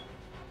 anyway.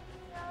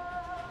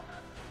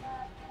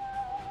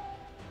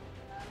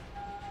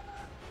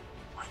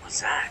 What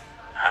was that?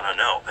 I don't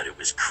know, but it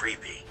was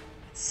creepy.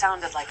 It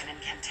sounded like an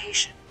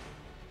incantation.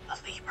 A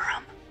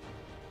Libram?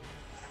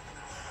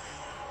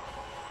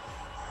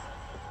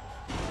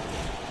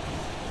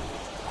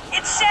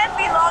 It shan't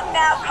be long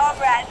now,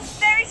 comrades.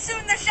 Very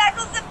soon the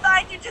shackles that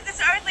bind you to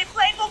this earthly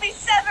plane will be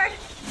severed.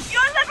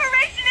 Your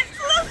liberation is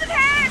close at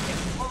hand!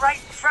 We're right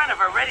in front of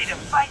her, ready to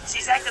fight.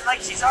 She's acting like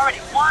she's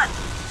already won.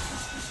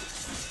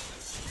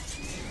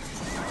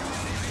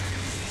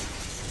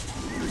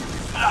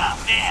 Oh,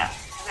 man.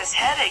 This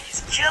headache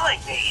is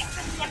killing me.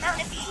 With the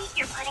amount of heat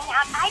you're putting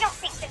out, I don't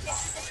think that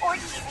this is an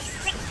ordinary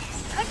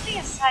sickness. Could be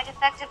a side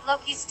effect of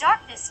Loki's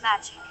darkness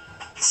magic.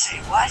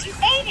 Say what? You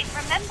ate it,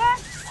 remember?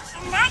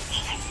 In that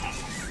case,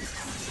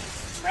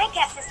 my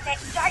guess is that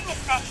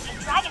darkness magic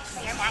and dragon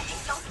slayer magic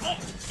don't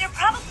mix. They're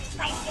probably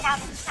fighting it out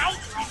inside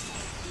you as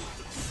we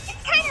speak.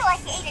 It's kind of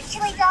like you ate a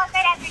chili dog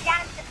right after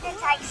down into the pit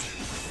ice.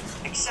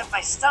 Except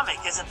my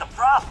stomach isn't the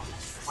problem.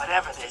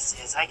 Whatever this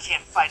is, I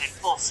can't fight at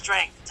full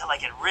strength until I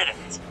get rid of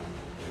it.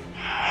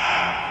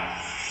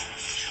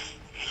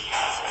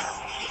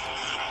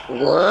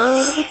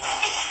 What?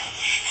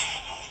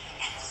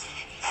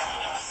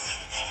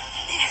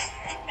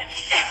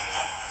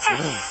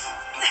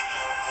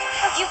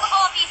 You've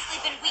obviously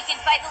been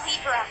weakened by the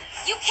Libra.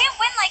 You can't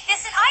win like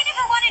this, and I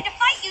never wanted to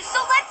fight you, so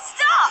let's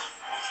stop!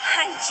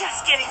 I'm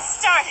just getting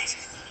started.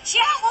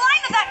 Yeah, well,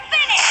 I'm about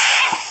finished!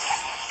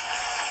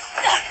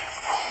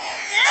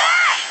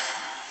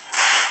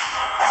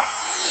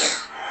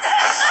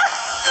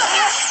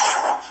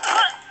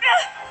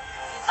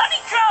 Let me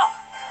go!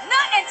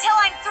 Not until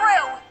I'm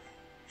through!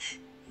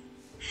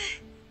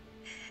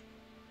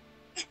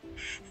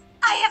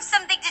 I have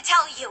something to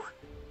tell you.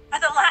 For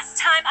the last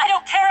time, I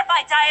don't care if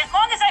I die as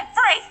long as I'm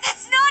free!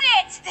 That's not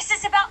it! This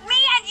is about me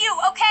and you,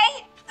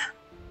 okay?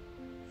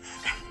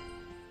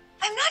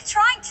 I'm not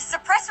trying to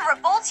suppress a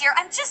revolt here.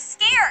 I'm just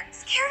scared.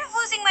 Scared of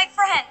losing my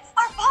friends.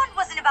 Our bond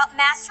wasn't about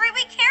mastery.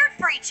 We cared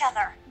for each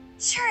other.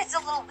 Sure, it's a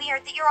little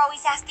weird that you're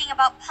always asking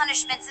about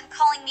punishments and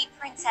calling me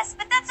princess,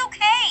 but that's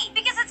okay,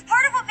 because it's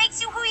part of what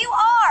makes you who you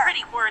are.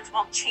 Pretty words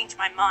won't change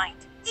my mind.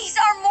 These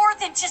are more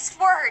than just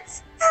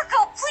words.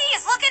 Virgo,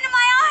 please look into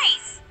my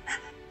eyes.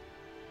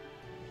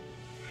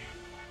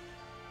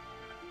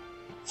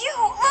 You,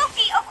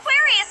 Loki,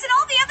 Aquarius, and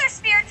all the other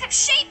spirits have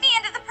shaped me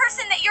into the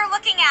person that you're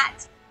looking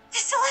at. The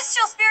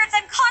celestial spirits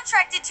I'm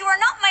contracted to are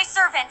not my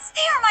servants.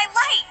 They are my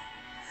life.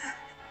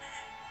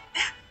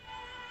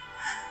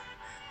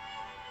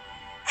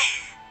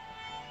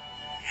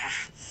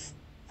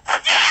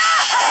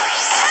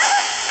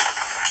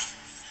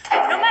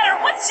 No matter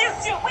what you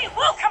do, we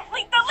will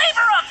complete the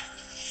Liberum!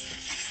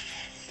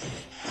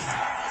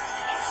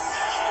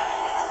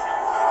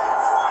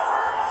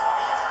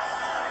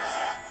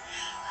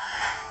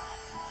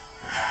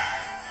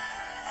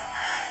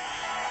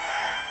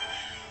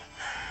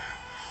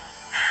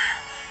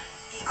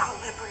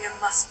 Equilibrium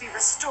must be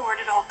restored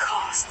at all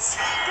costs.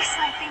 This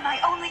might be my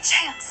only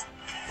chance.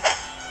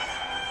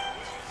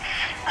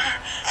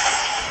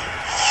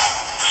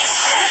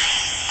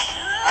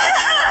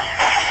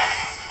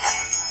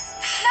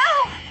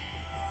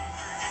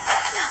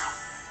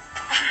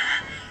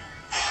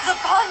 The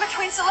bond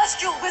between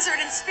Celestial Wizard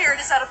and Spirit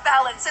is out of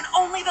balance, and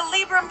only the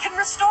Librum can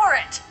restore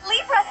it.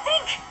 Libra,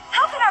 think!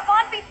 How can our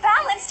bond be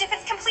balanced if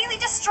it's completely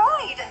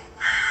destroyed?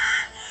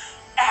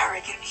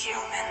 Arrogant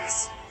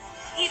humans.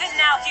 Even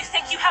now, you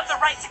think you have the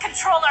right to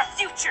control our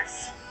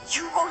futures.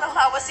 You won't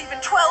allow us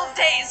even 12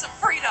 days of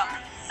freedom.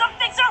 Some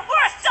things are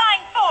worth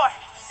dying for.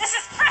 This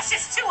is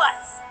precious to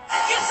us.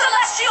 You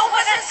Celestial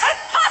Wizards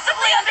couldn't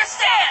possibly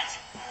understand.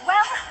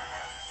 Well,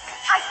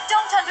 I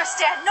don't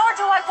understand, nor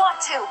do I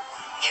want to.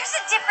 There's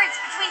a difference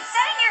between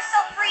setting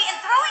yourself free and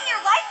throwing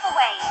your life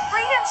away.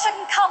 Freedom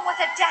shouldn't come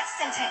with a death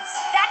sentence.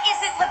 That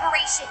isn't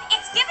liberation.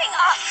 It's giving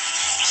up.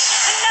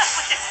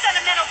 Enough with this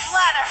sentimental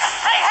blather.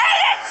 I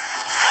hate it!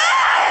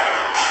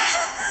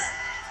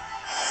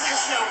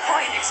 There's no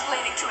point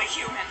explaining to a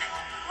human.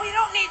 We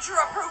don't need your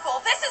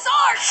approval. This is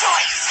our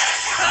choice.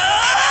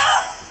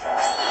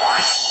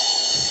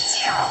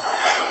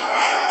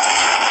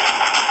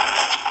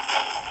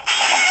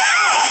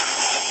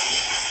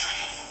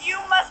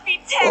 You must be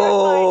terrified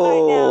by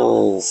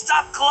now.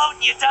 Stop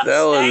gloating, you dumb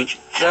snake.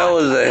 That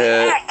was a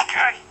hit.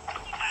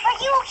 Are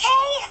you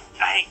okay?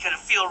 I ain't gonna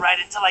feel right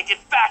until I get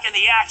back in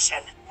the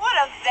action. What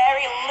a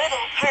very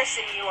little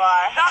person you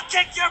are. I'll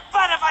kick your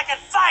butt if I can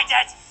find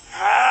it.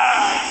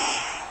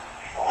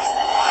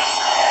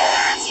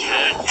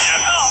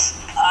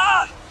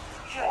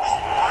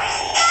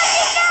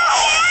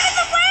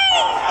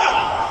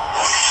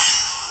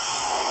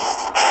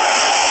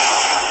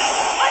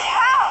 But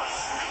how?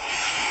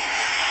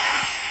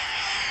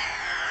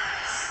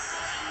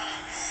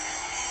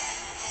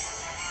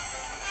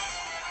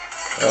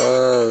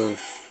 Oh,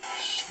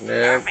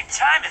 snap. Perfect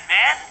timing,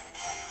 man.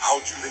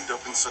 How'd you end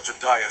up in such a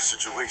dire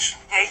situation?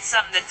 Ain't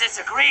something that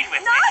disagreed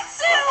with me.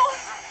 Natsu!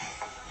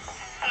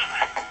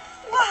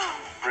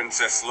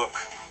 Princess, look.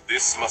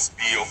 This must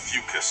be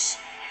Ophiuchus,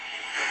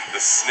 the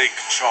snake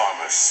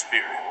charmer's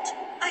spirit.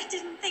 I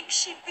didn't think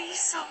she'd be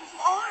so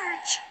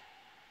large.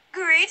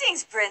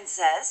 Greetings,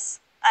 Princess.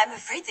 I'm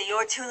afraid that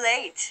you're too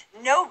late.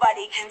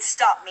 Nobody can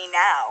stop me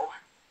now.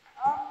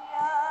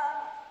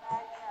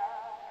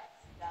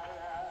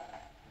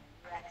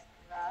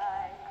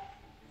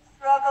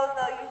 Struggle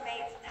though you may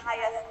to tie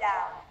us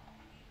down.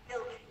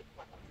 Still keep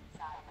what we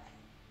desire.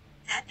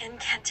 That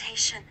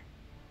incantation.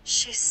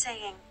 She's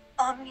saying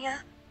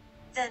Omnia,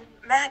 then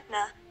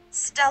Magna,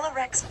 Stella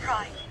Rex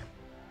Prime.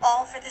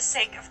 All for the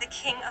sake of the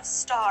King of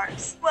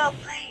Stars. Well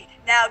played.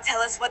 Now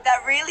tell us what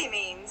that really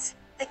means.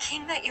 The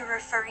king that you're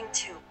referring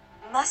to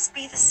must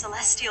be the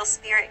Celestial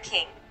Spirit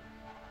King.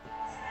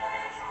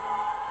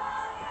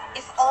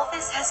 If all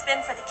this has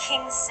been for the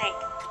king's sake,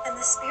 then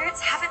the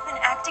spirits haven't been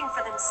acting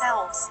for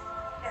themselves.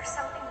 There's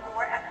something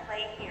more at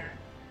play here.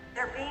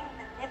 They're being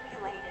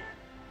manipulated.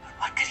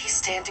 What could he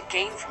stand to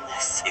gain from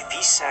this? If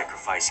he's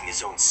sacrificing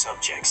his own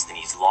subjects, then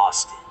he's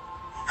lost it.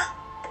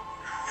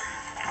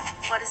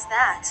 What is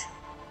that?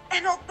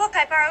 An old book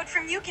I borrowed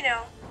from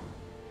Yukino.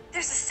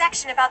 There's a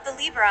section about the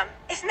Libram.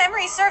 If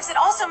memory serves, it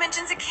also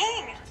mentions a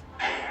king.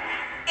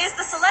 Is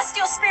the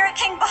Celestial Spirit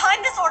King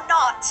behind this or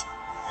not?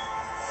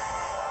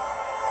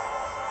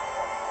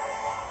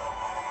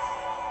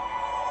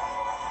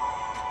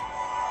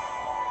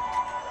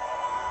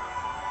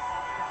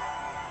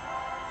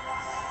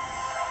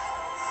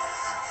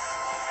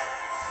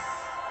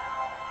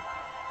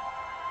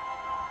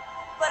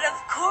 But of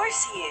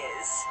course he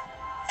is.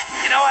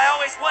 You know, I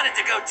always wanted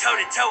to go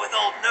toe-to-toe with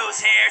old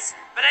nose hairs,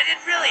 but I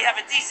didn't really have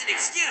a decent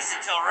excuse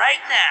until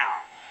right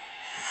now.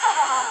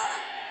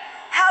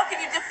 How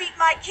can you defeat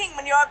my king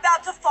when you're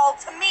about to fall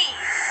to me?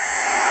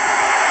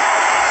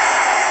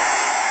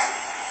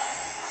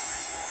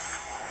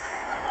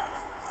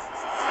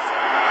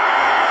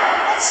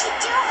 What's she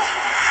doing?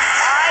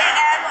 I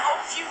am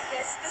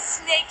Ophiuchus, the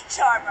Snake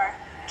Charmer,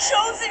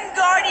 chosen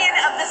guardian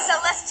of the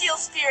Celestial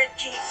Spirit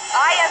King.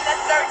 I am the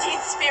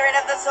 13th spirit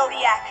of the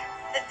Zodiac,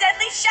 the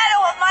deadly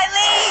shadow of my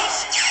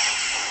liege.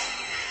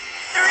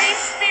 3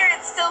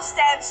 spirits still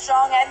stand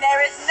strong, and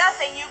there is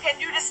nothing you can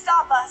do to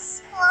stop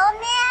us. Oh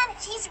man,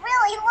 she's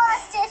really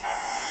lost it.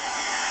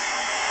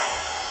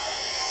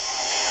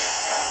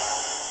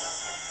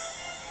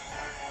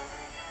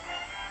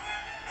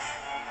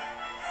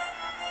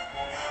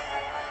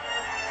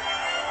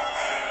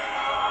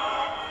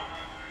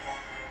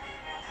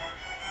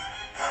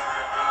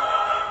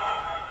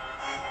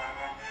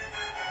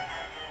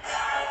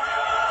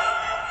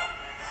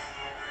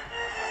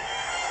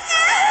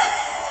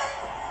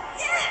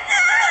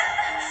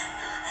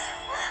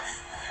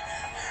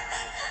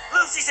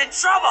 Lucy's in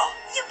trouble!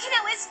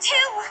 Yukino is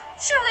too!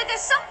 Surely there's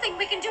something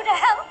we can do to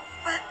help.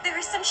 But they're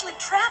essentially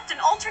trapped in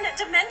alternate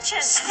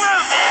dimensions. Screw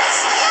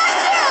this!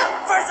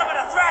 First I'm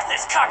gonna thrash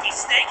this cocky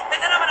snake, and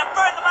then I'm gonna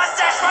burn the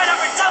mustache right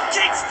over Dumb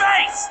King's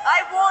face!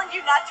 I warned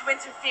you not to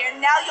interfere,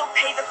 now you'll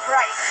pay the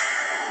price.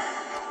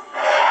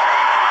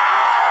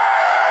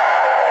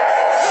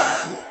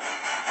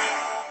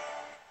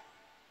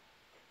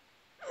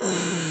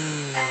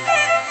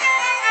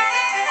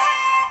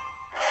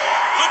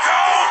 Look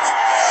out!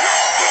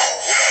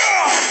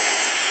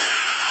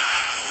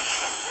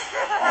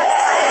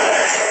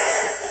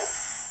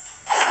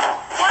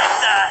 What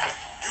the?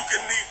 You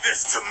can leave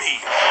this to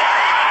me.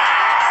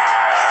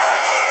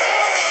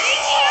 Be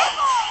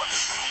careful!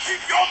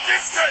 Keep your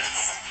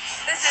distance!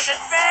 This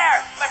isn't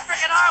fair! My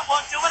frickin' arm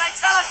won't do what I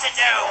tell him to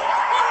do!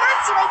 Hey,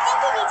 Natsu, I think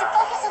we need to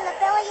focus on the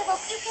belly of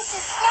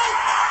Ophiuchus' snake.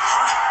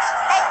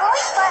 That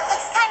glowy spot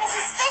looks kind of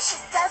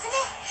suspicious, doesn't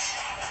it?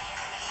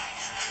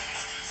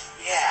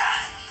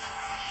 Yeah.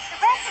 The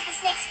rest of the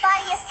snake's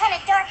body is kind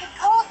of dark and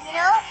cold, you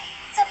know?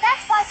 So if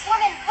that's why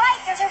swimming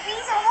bright, there's a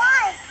reason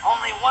why.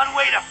 Only one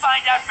way to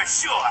find out for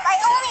sure. By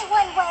only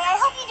one way, I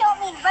hope you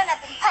don't mean run up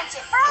and punch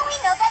it. For all we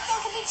know, that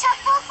thing could be chock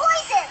full of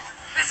poison.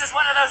 This is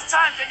one of those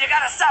times when you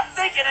gotta stop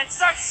thinking and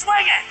start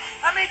swinging.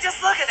 I mean,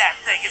 just look at that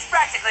thing. It's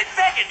practically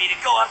begging me to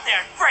go up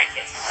there and break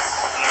it.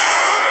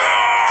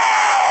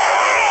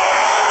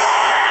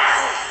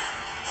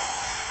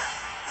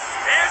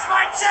 Here's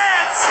my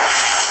chance!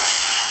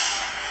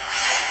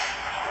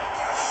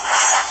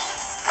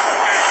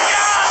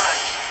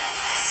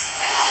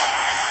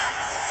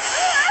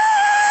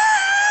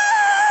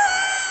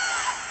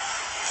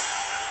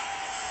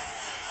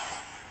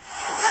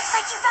 Looks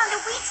like you found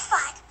a weak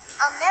spot.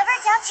 I'll never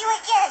doubt you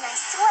again, I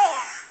swear.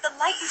 The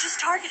light you just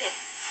targeted.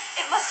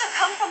 It must have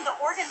come from the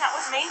organ that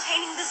was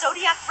maintaining the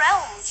Zodiac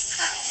realms.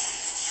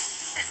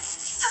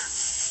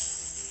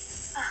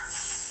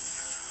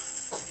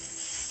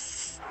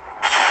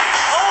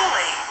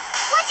 Holy!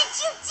 What did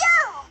you do?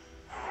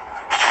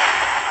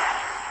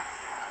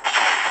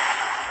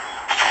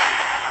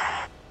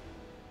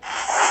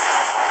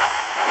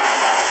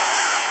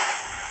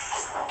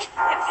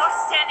 If you're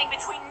standing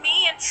between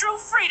me and true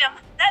freedom,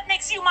 that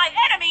makes you my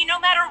enemy no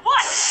matter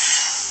what!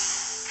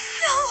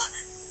 No!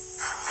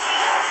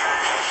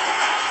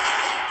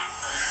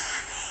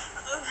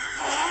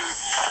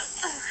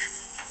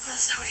 The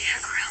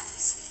Zodiac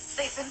realms.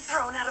 They've been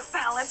thrown out of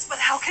balance, but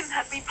how can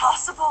that be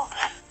possible?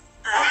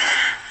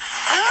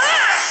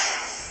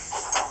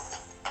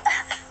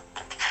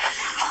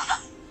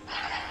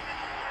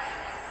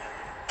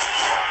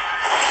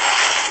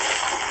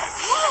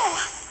 Whoa!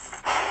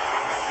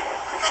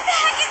 What the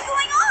heck is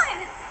going on?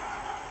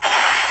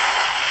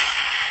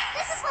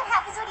 This is what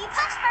happens when you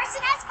punch first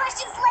and ask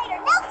questions later.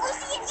 Now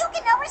Lucy and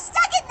Yukino are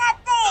stuck in that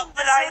thing!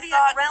 The But I Zodiac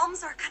thought-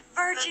 realms are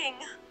converging.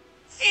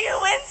 You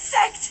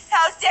insect!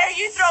 How dare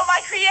you throw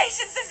my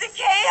creations into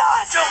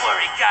chaos! Don't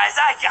worry, guys.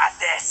 I got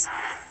this.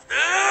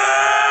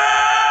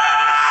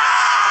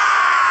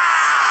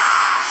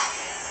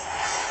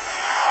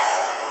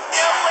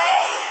 No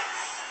way!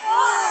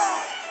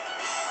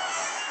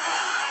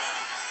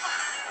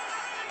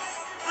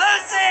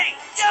 Lucy!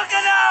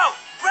 Yukino!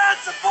 Ground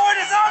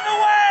support is on the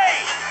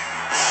way!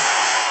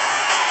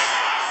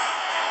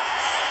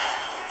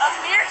 A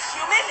mere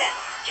human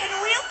can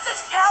wield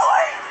such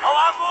power? Oh,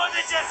 I'm more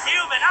than just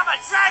human. I'm a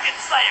dragon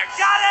slayer.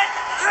 Got it?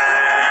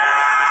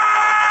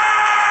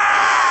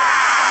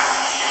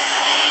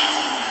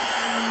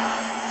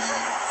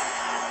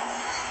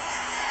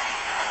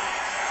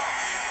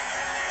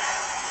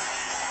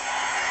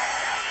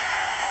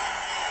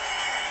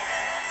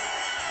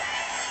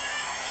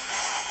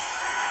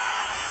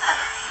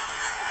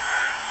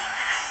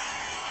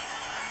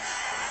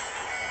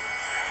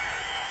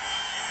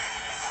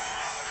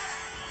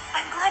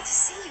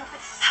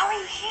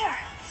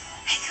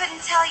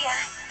 tell ya.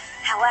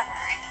 However,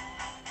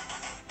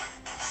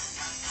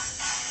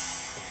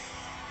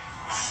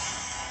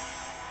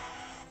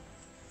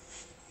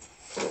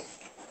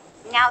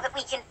 now that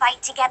we can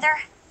fight together,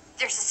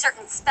 there's a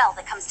certain spell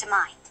that comes to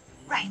mind.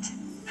 Right.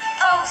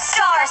 Oh,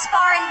 stars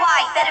far and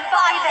wide that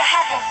embody the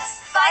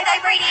heavens, by thy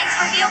radiance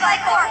reveal thy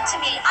form to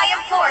me. I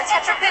implore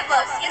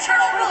Tetrabiblos,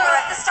 eternal ruler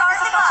of the stars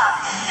above.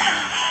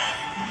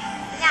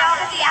 Now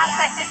that the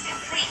aspect is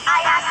complete,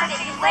 I ask that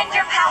you lend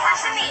your power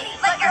to me.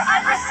 Let your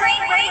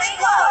unrestrained rage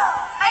flow.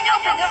 I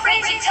open the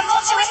raging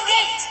tumultuous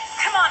gate.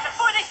 Come on,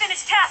 before they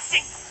finish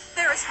casting.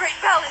 There is great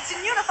balance in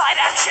unified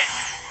action.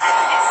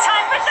 It's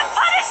time for some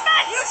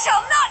punishment! You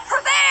shall not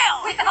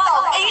prevail! With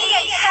all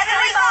 88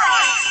 heavenly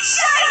bodies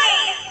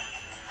shining!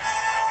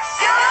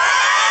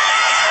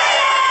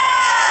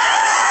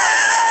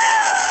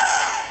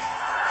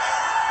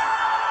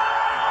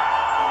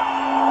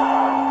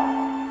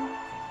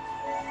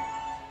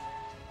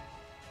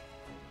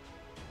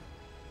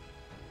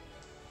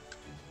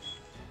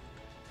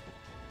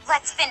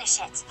 Let's finish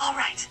it. All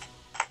right.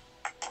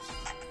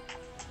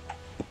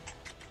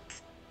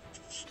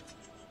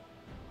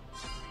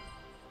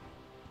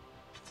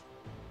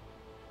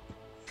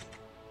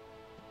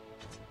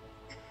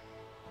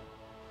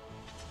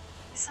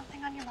 Is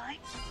something on your mind?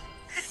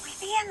 Could we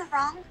be in the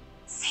wrong?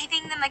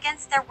 Saving them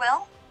against their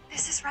will?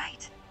 This is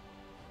right.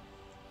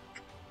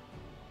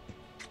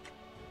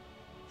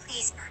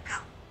 Please,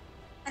 Virgo.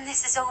 When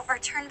this is over,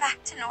 turn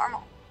back to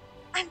normal.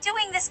 I'm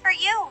doing this for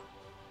you.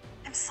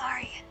 I'm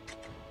sorry.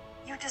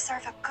 You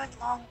deserve a good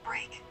long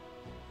break.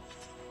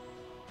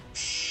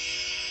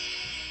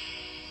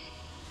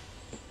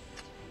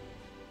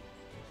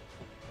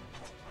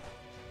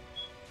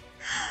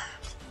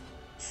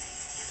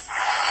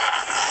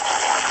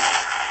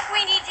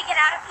 We need to get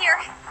out of here.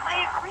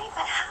 I agree,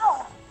 but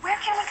how? Where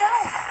can we go?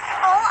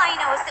 All I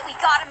know is that we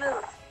gotta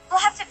move. We'll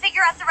have to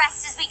figure out the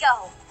rest as we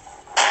go.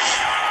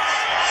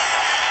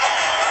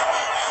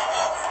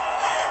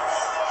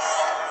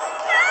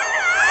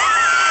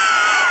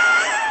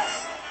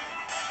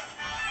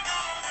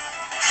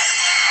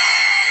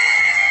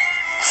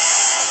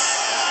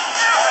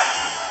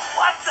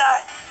 What the?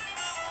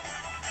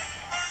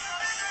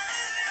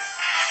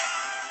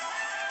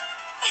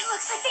 It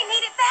looks like they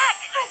made it back.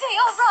 Are they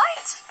all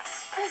right?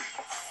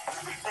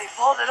 They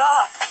pulled it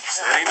off.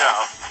 Steady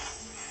now.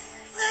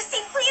 Lucy,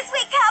 please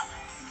wake up.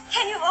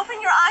 Can you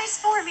open your eyes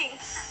for me?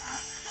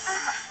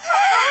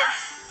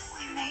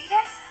 We made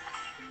it?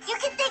 You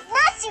can thank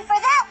Natsu for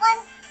that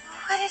one.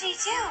 What did he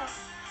do?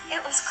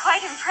 It was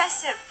quite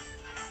impressive.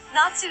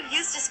 Natsu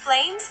used his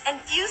flames and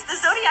fused the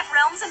Zodiac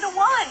realms into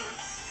one.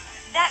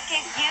 That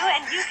gave you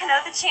and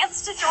Yukino the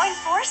chance to join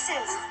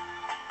forces.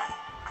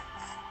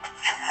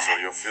 So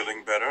you're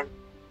feeling better?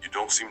 You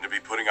don't seem to be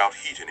putting out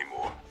heat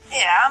anymore.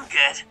 Yeah, I'm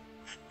good.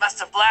 Must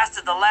have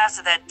blasted the last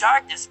of that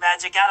darkness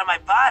magic out of my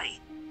body.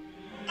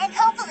 And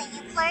hopefully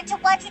you've learned to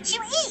watch what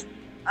you eat.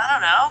 I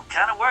don't know,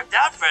 kinda worked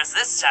out for us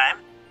this time.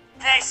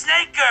 Hey,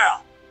 Snake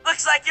Girl!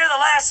 Looks like you're the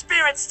last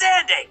spirit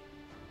standing!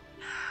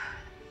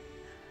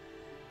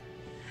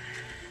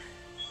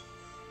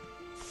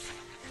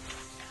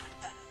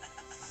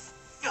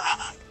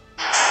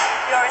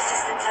 Your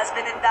assistance has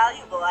been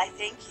invaluable, I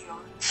thank you.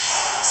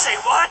 Say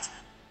what?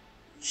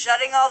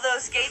 Shutting all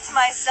those gates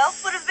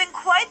myself would have been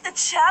quite the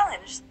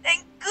challenge.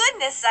 Thank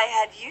goodness I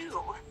had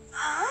you.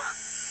 Huh?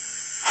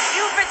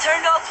 You've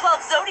returned all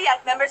 12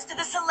 Zodiac members to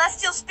the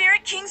Celestial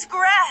Spirit King's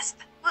grasp.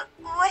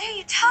 What are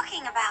you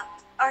talking about?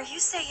 Are you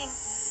saying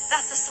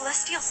that the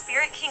Celestial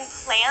Spirit King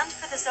planned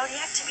for the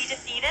Zodiac to be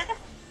defeated?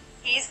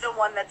 He's the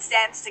one that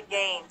stands to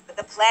gain, but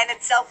the plan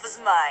itself was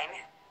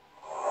mine.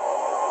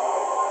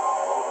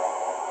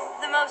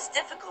 The most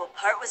difficult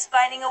part was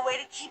finding a way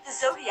to keep the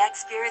Zodiac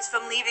spirits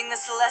from leaving the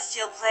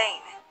Celestial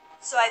Plane.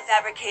 So I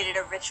fabricated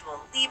a ritual,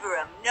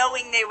 Liberum,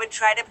 knowing they would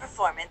try to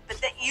perform it,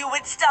 but that you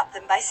would stop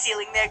them by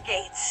sealing their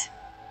gates.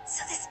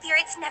 So the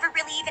spirits never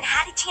really even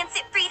had a chance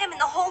at freedom, and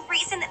the whole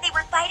reason that they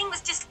were fighting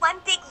was just one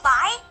big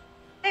lie?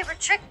 They were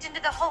tricked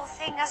into the whole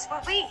thing, as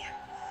were we.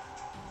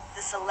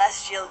 The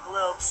celestial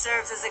globe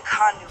serves as a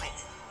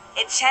conduit.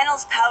 It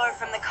channels power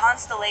from the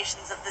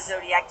constellations of the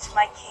Zodiac to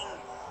my king.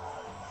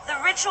 The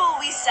ritual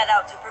we set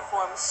out to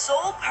perform's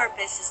sole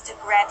purpose is to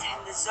grant him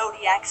the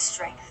Zodiac's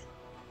strength.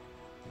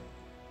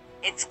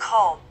 It's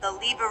called the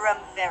Liberum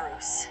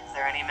Verus. Is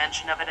there any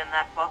mention of it in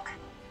that book?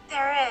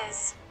 There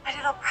is, but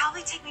it'll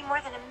probably take me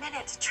more than a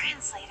minute to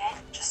translate it.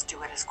 Just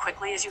do it as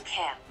quickly as you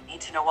can. We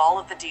need to know all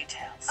of the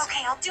details.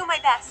 Okay, I'll do my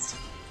best.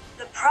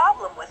 The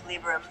problem with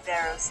Liberum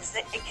Verus is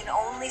that it can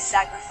only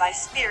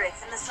sacrifice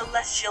spirits in the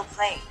celestial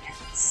plane.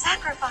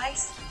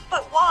 Sacrifice?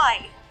 But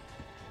why?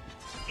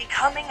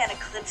 Becoming an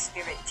eclipse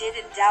spirit did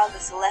endow the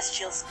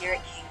Celestial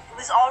Spirit King, who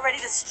was already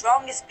the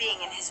strongest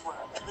being in his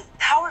world, with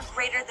power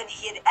greater than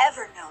he had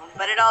ever known,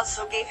 but it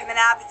also gave him an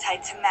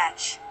appetite to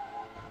match.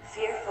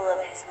 Fearful of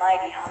his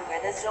mighty hunger,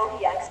 the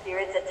Zodiac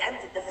spirits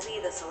attempted to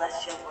flee the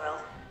celestial world.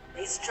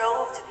 They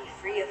strove to be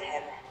free of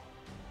him.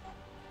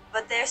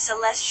 But their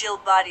celestial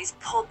bodies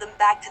pulled them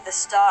back to the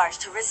stars.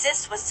 To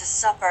resist was to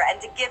suffer, and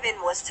to give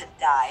in was to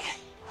die.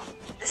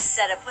 The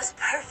setup was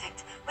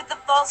perfect. With the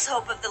false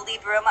hope of the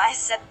Liberum, I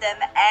set them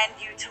and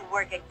you to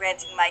work at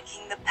granting my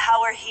king the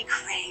power he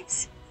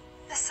craves.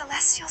 The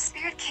Celestial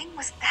Spirit King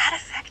was that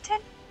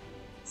affected?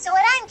 So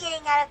what I'm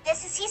getting out of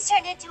this is he's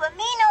turned into a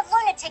mean old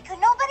lunatic who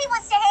nobody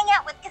wants to hang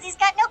out with because he's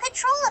got no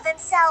control of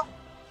himself.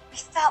 We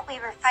thought we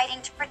were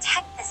fighting to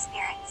protect the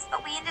spirits,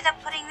 but we ended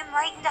up putting them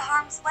right into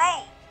harm's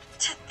way.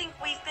 To think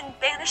we've been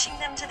banishing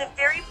them to the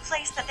very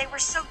place that they were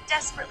so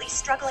desperately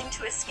struggling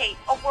to escape,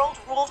 a world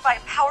ruled by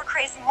a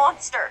power-crazed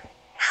monster.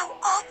 How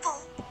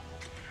awful.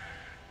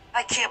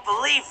 I can't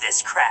believe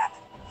this crap.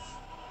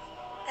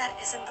 That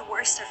isn't the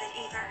worst of it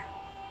either.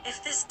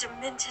 If this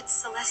demented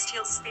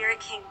Celestial Spirit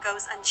King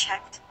goes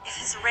unchecked, if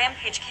his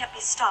rampage can't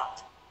be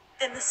stopped,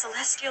 then the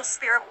Celestial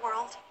Spirit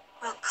world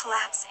will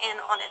collapse in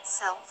on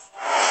itself.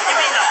 You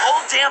mean the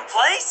whole damn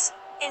place?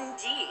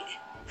 Indeed.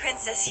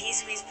 Princess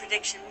Hisui's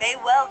prediction may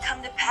well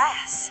come to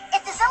pass.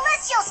 If the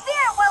Celestial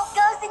Spirit world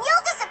goes, then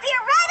you'll disappear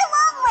right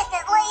along with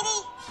it,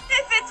 lady.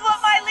 If it's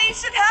what my liege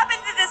should happen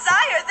to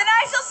desire, then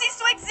I shall cease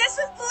to exist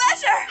with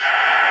pleasure.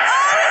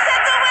 All is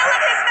at the will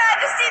of His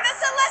Majesty, the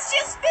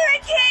Celestial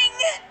Spirit King.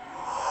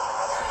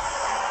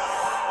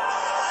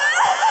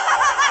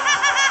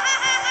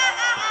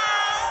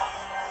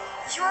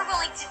 You're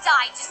willing to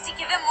die just to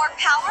give him more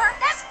power?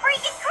 That's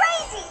freaking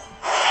crazy!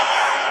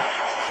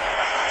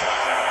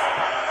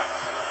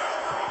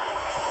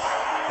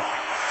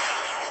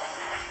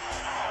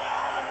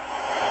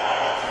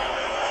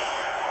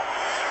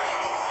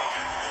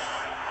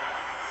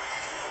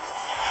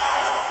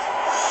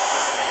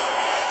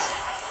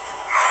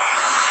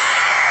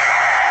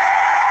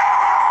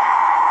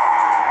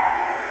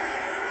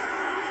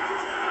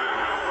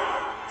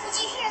 Did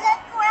you hear that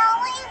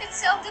growling? It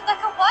sounded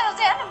like a wild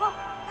animal.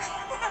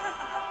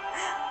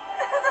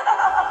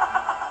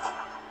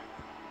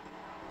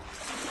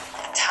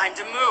 Time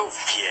to move.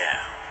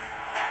 Yeah.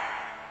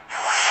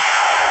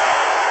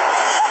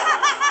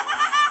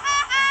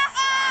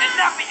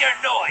 Enough of your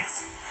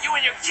noise! You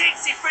and your king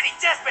seem pretty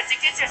desperate to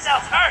get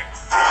yourselves hurt!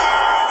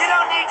 You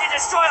don't need to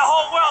destroy a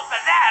whole world for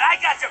that! I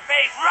got your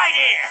base right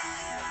here!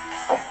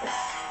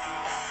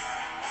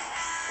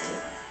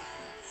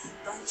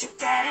 Don't you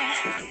get it?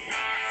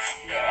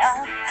 내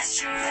앞에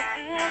시간이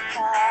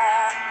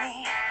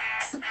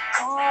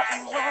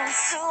고이운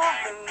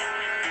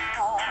숨부터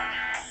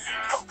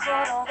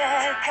心で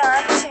感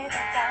じてた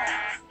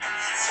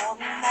そん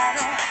なの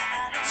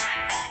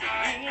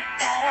言っ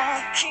たら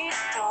きっ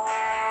と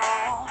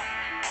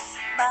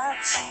間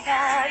違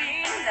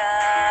いな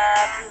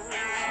く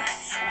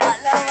笑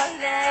わ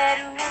れ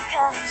る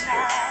かな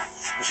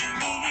君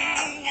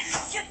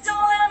You don't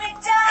let me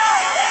die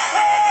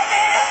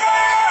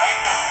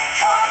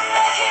こんな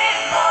気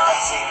持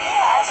ち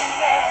初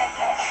めて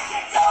You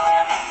don't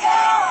let me go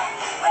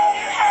when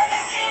you have to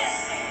kiss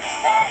me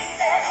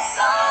baby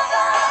そば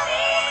に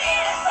い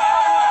るの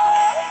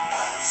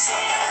知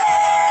ら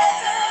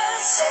ず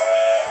知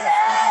ら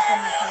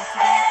ず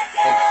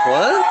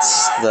What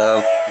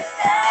the?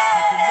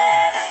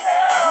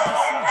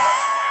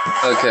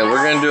 Okay,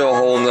 we're gonna do a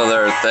whole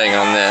nother thing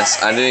on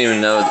this. I didn't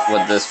even know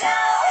what this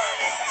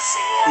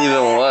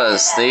even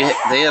was. They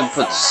have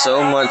put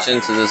so much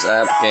into this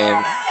app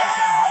game.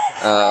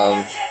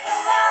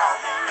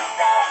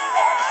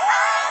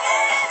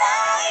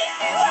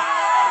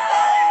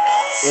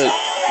 Look.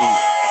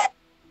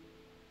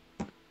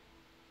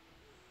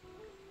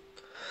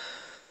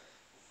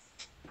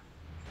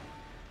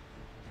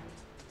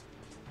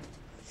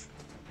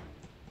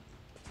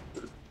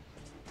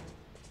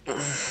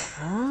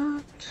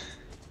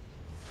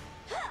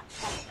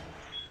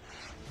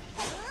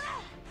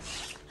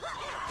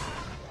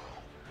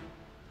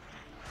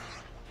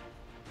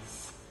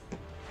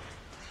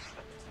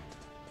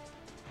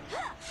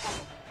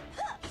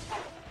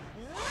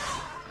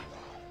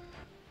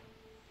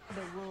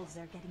 The wolves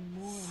are getting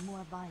more and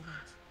more violent.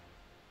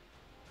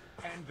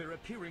 And they're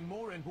appearing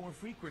more and more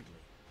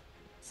frequently.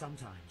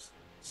 Sometimes,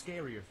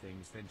 scarier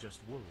things than just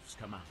wolves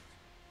come out.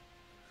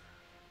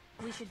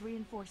 We should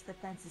reinforce the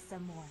fences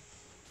some more.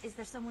 Is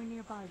there somewhere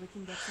nearby we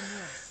can get some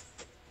wood?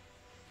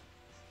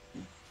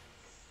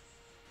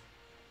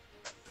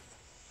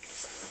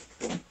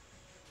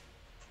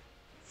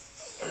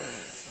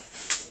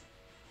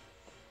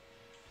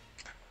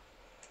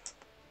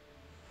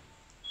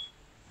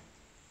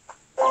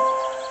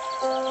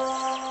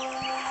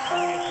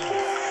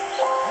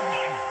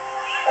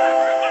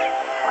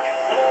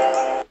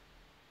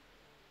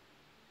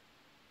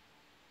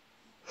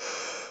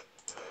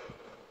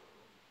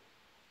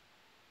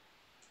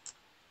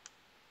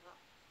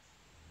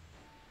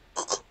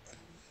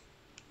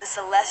 The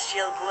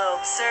celestial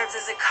globe serves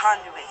as a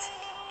conduit.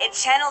 It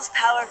channels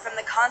power from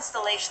the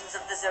constellations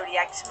of the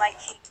zodiac to my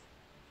king.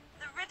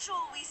 The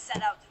ritual we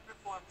set out to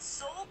perform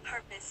sole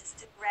purpose is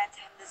to grant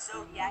him the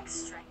zodiac's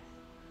strength.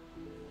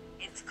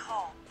 It's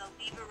called the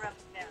Liberum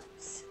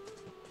Veros.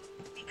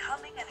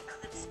 Becoming an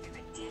eclipse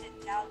spirit did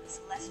endow the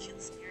celestial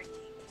spirit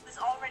king, who was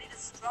already the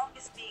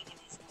strongest being in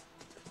his world.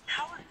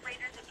 Power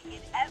greater than he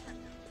had ever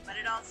known, but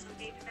it also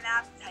gave him an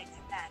appetite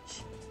to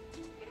match.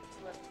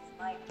 Beautiful of his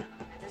mind,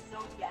 the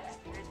zodiac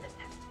spirit that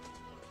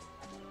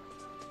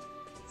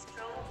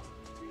strove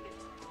to free it.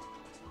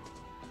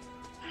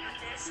 But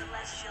their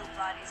celestial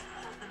bodies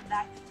pulled them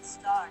back to the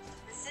stars. To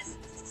resist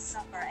was to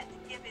suffer, and to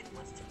give in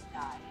was to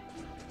die.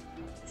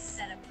 The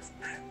setup was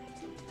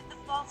perfect. With the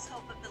false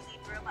hope of the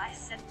Libram, I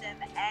set them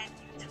and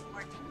you to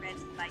work to grant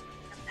my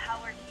king the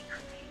power he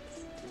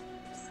craves.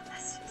 The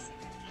celestial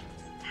spirit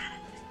king's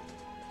adequate.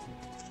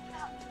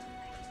 Well, to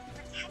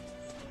protect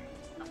the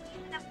spirits, but we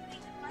ended up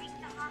putting them right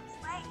into harm's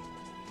way.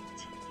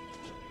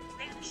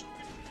 Banishing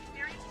them to the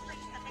very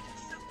place that they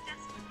were so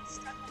desperately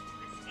struggling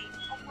to escape,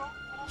 a world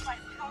ruled by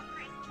a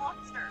power-crazed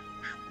monster.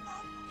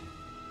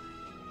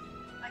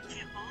 I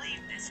can't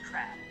believe this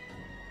crap.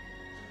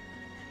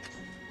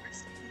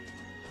 Worst of all,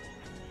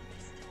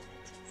 this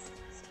demented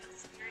celestial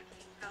spirit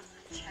king goes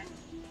unchecked.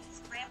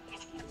 His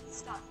rampage can't be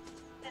stopped.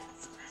 Then the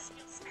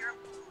celestial spirit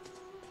will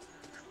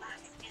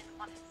collapse in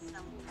on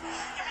itself. You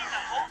mean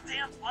the whole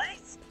damn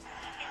place?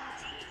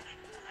 Indeed,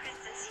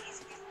 Princess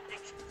Heesby's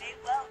prediction may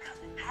well come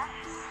to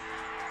pass.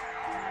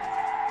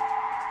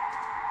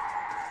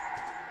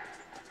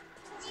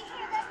 Did you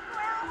hear that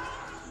growling?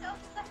 It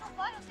sounds like a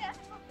wild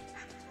animal.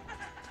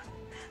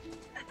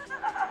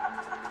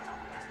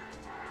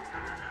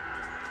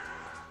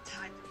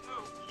 Time to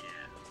move,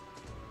 yeah.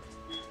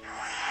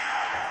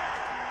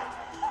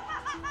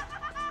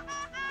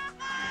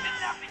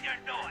 Enough with your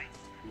noise.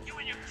 You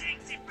and your king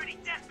seem pretty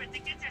desperate to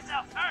get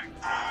yourself hurt.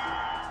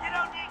 You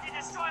don't need to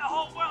destroy a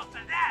whole world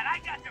for that. I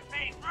got your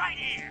fame right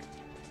here.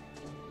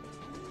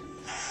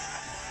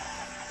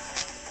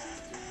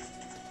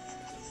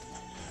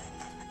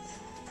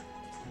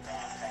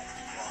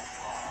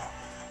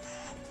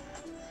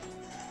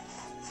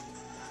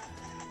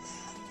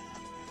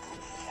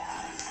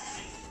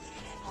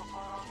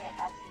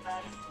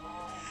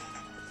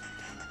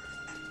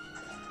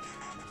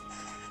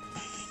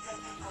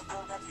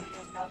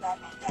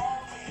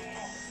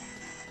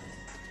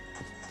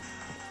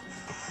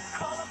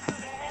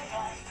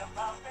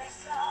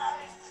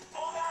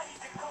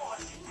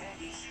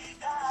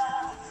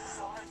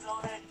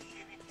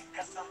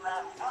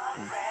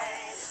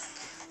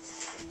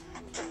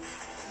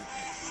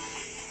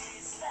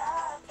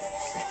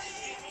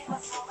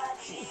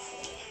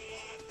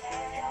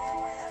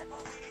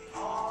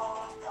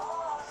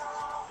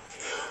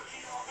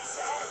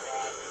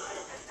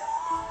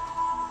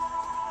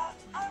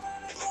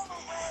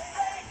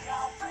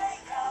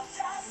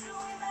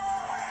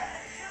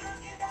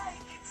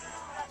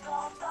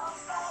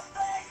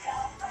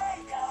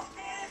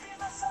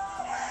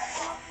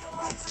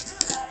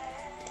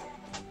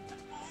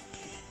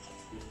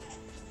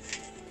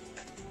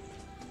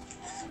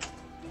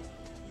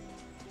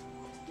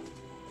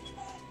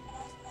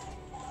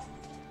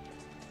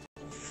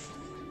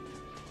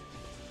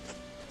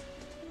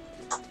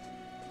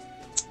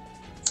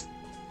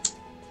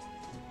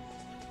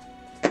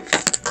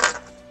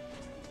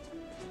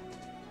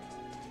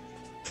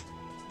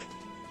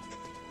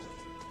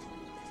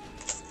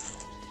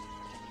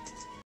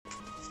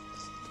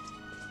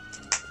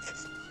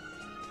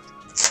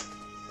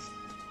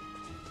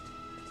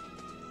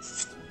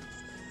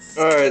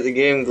 Alright, the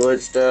game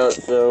glitched out,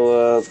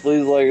 so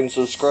please like and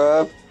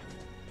subscribe.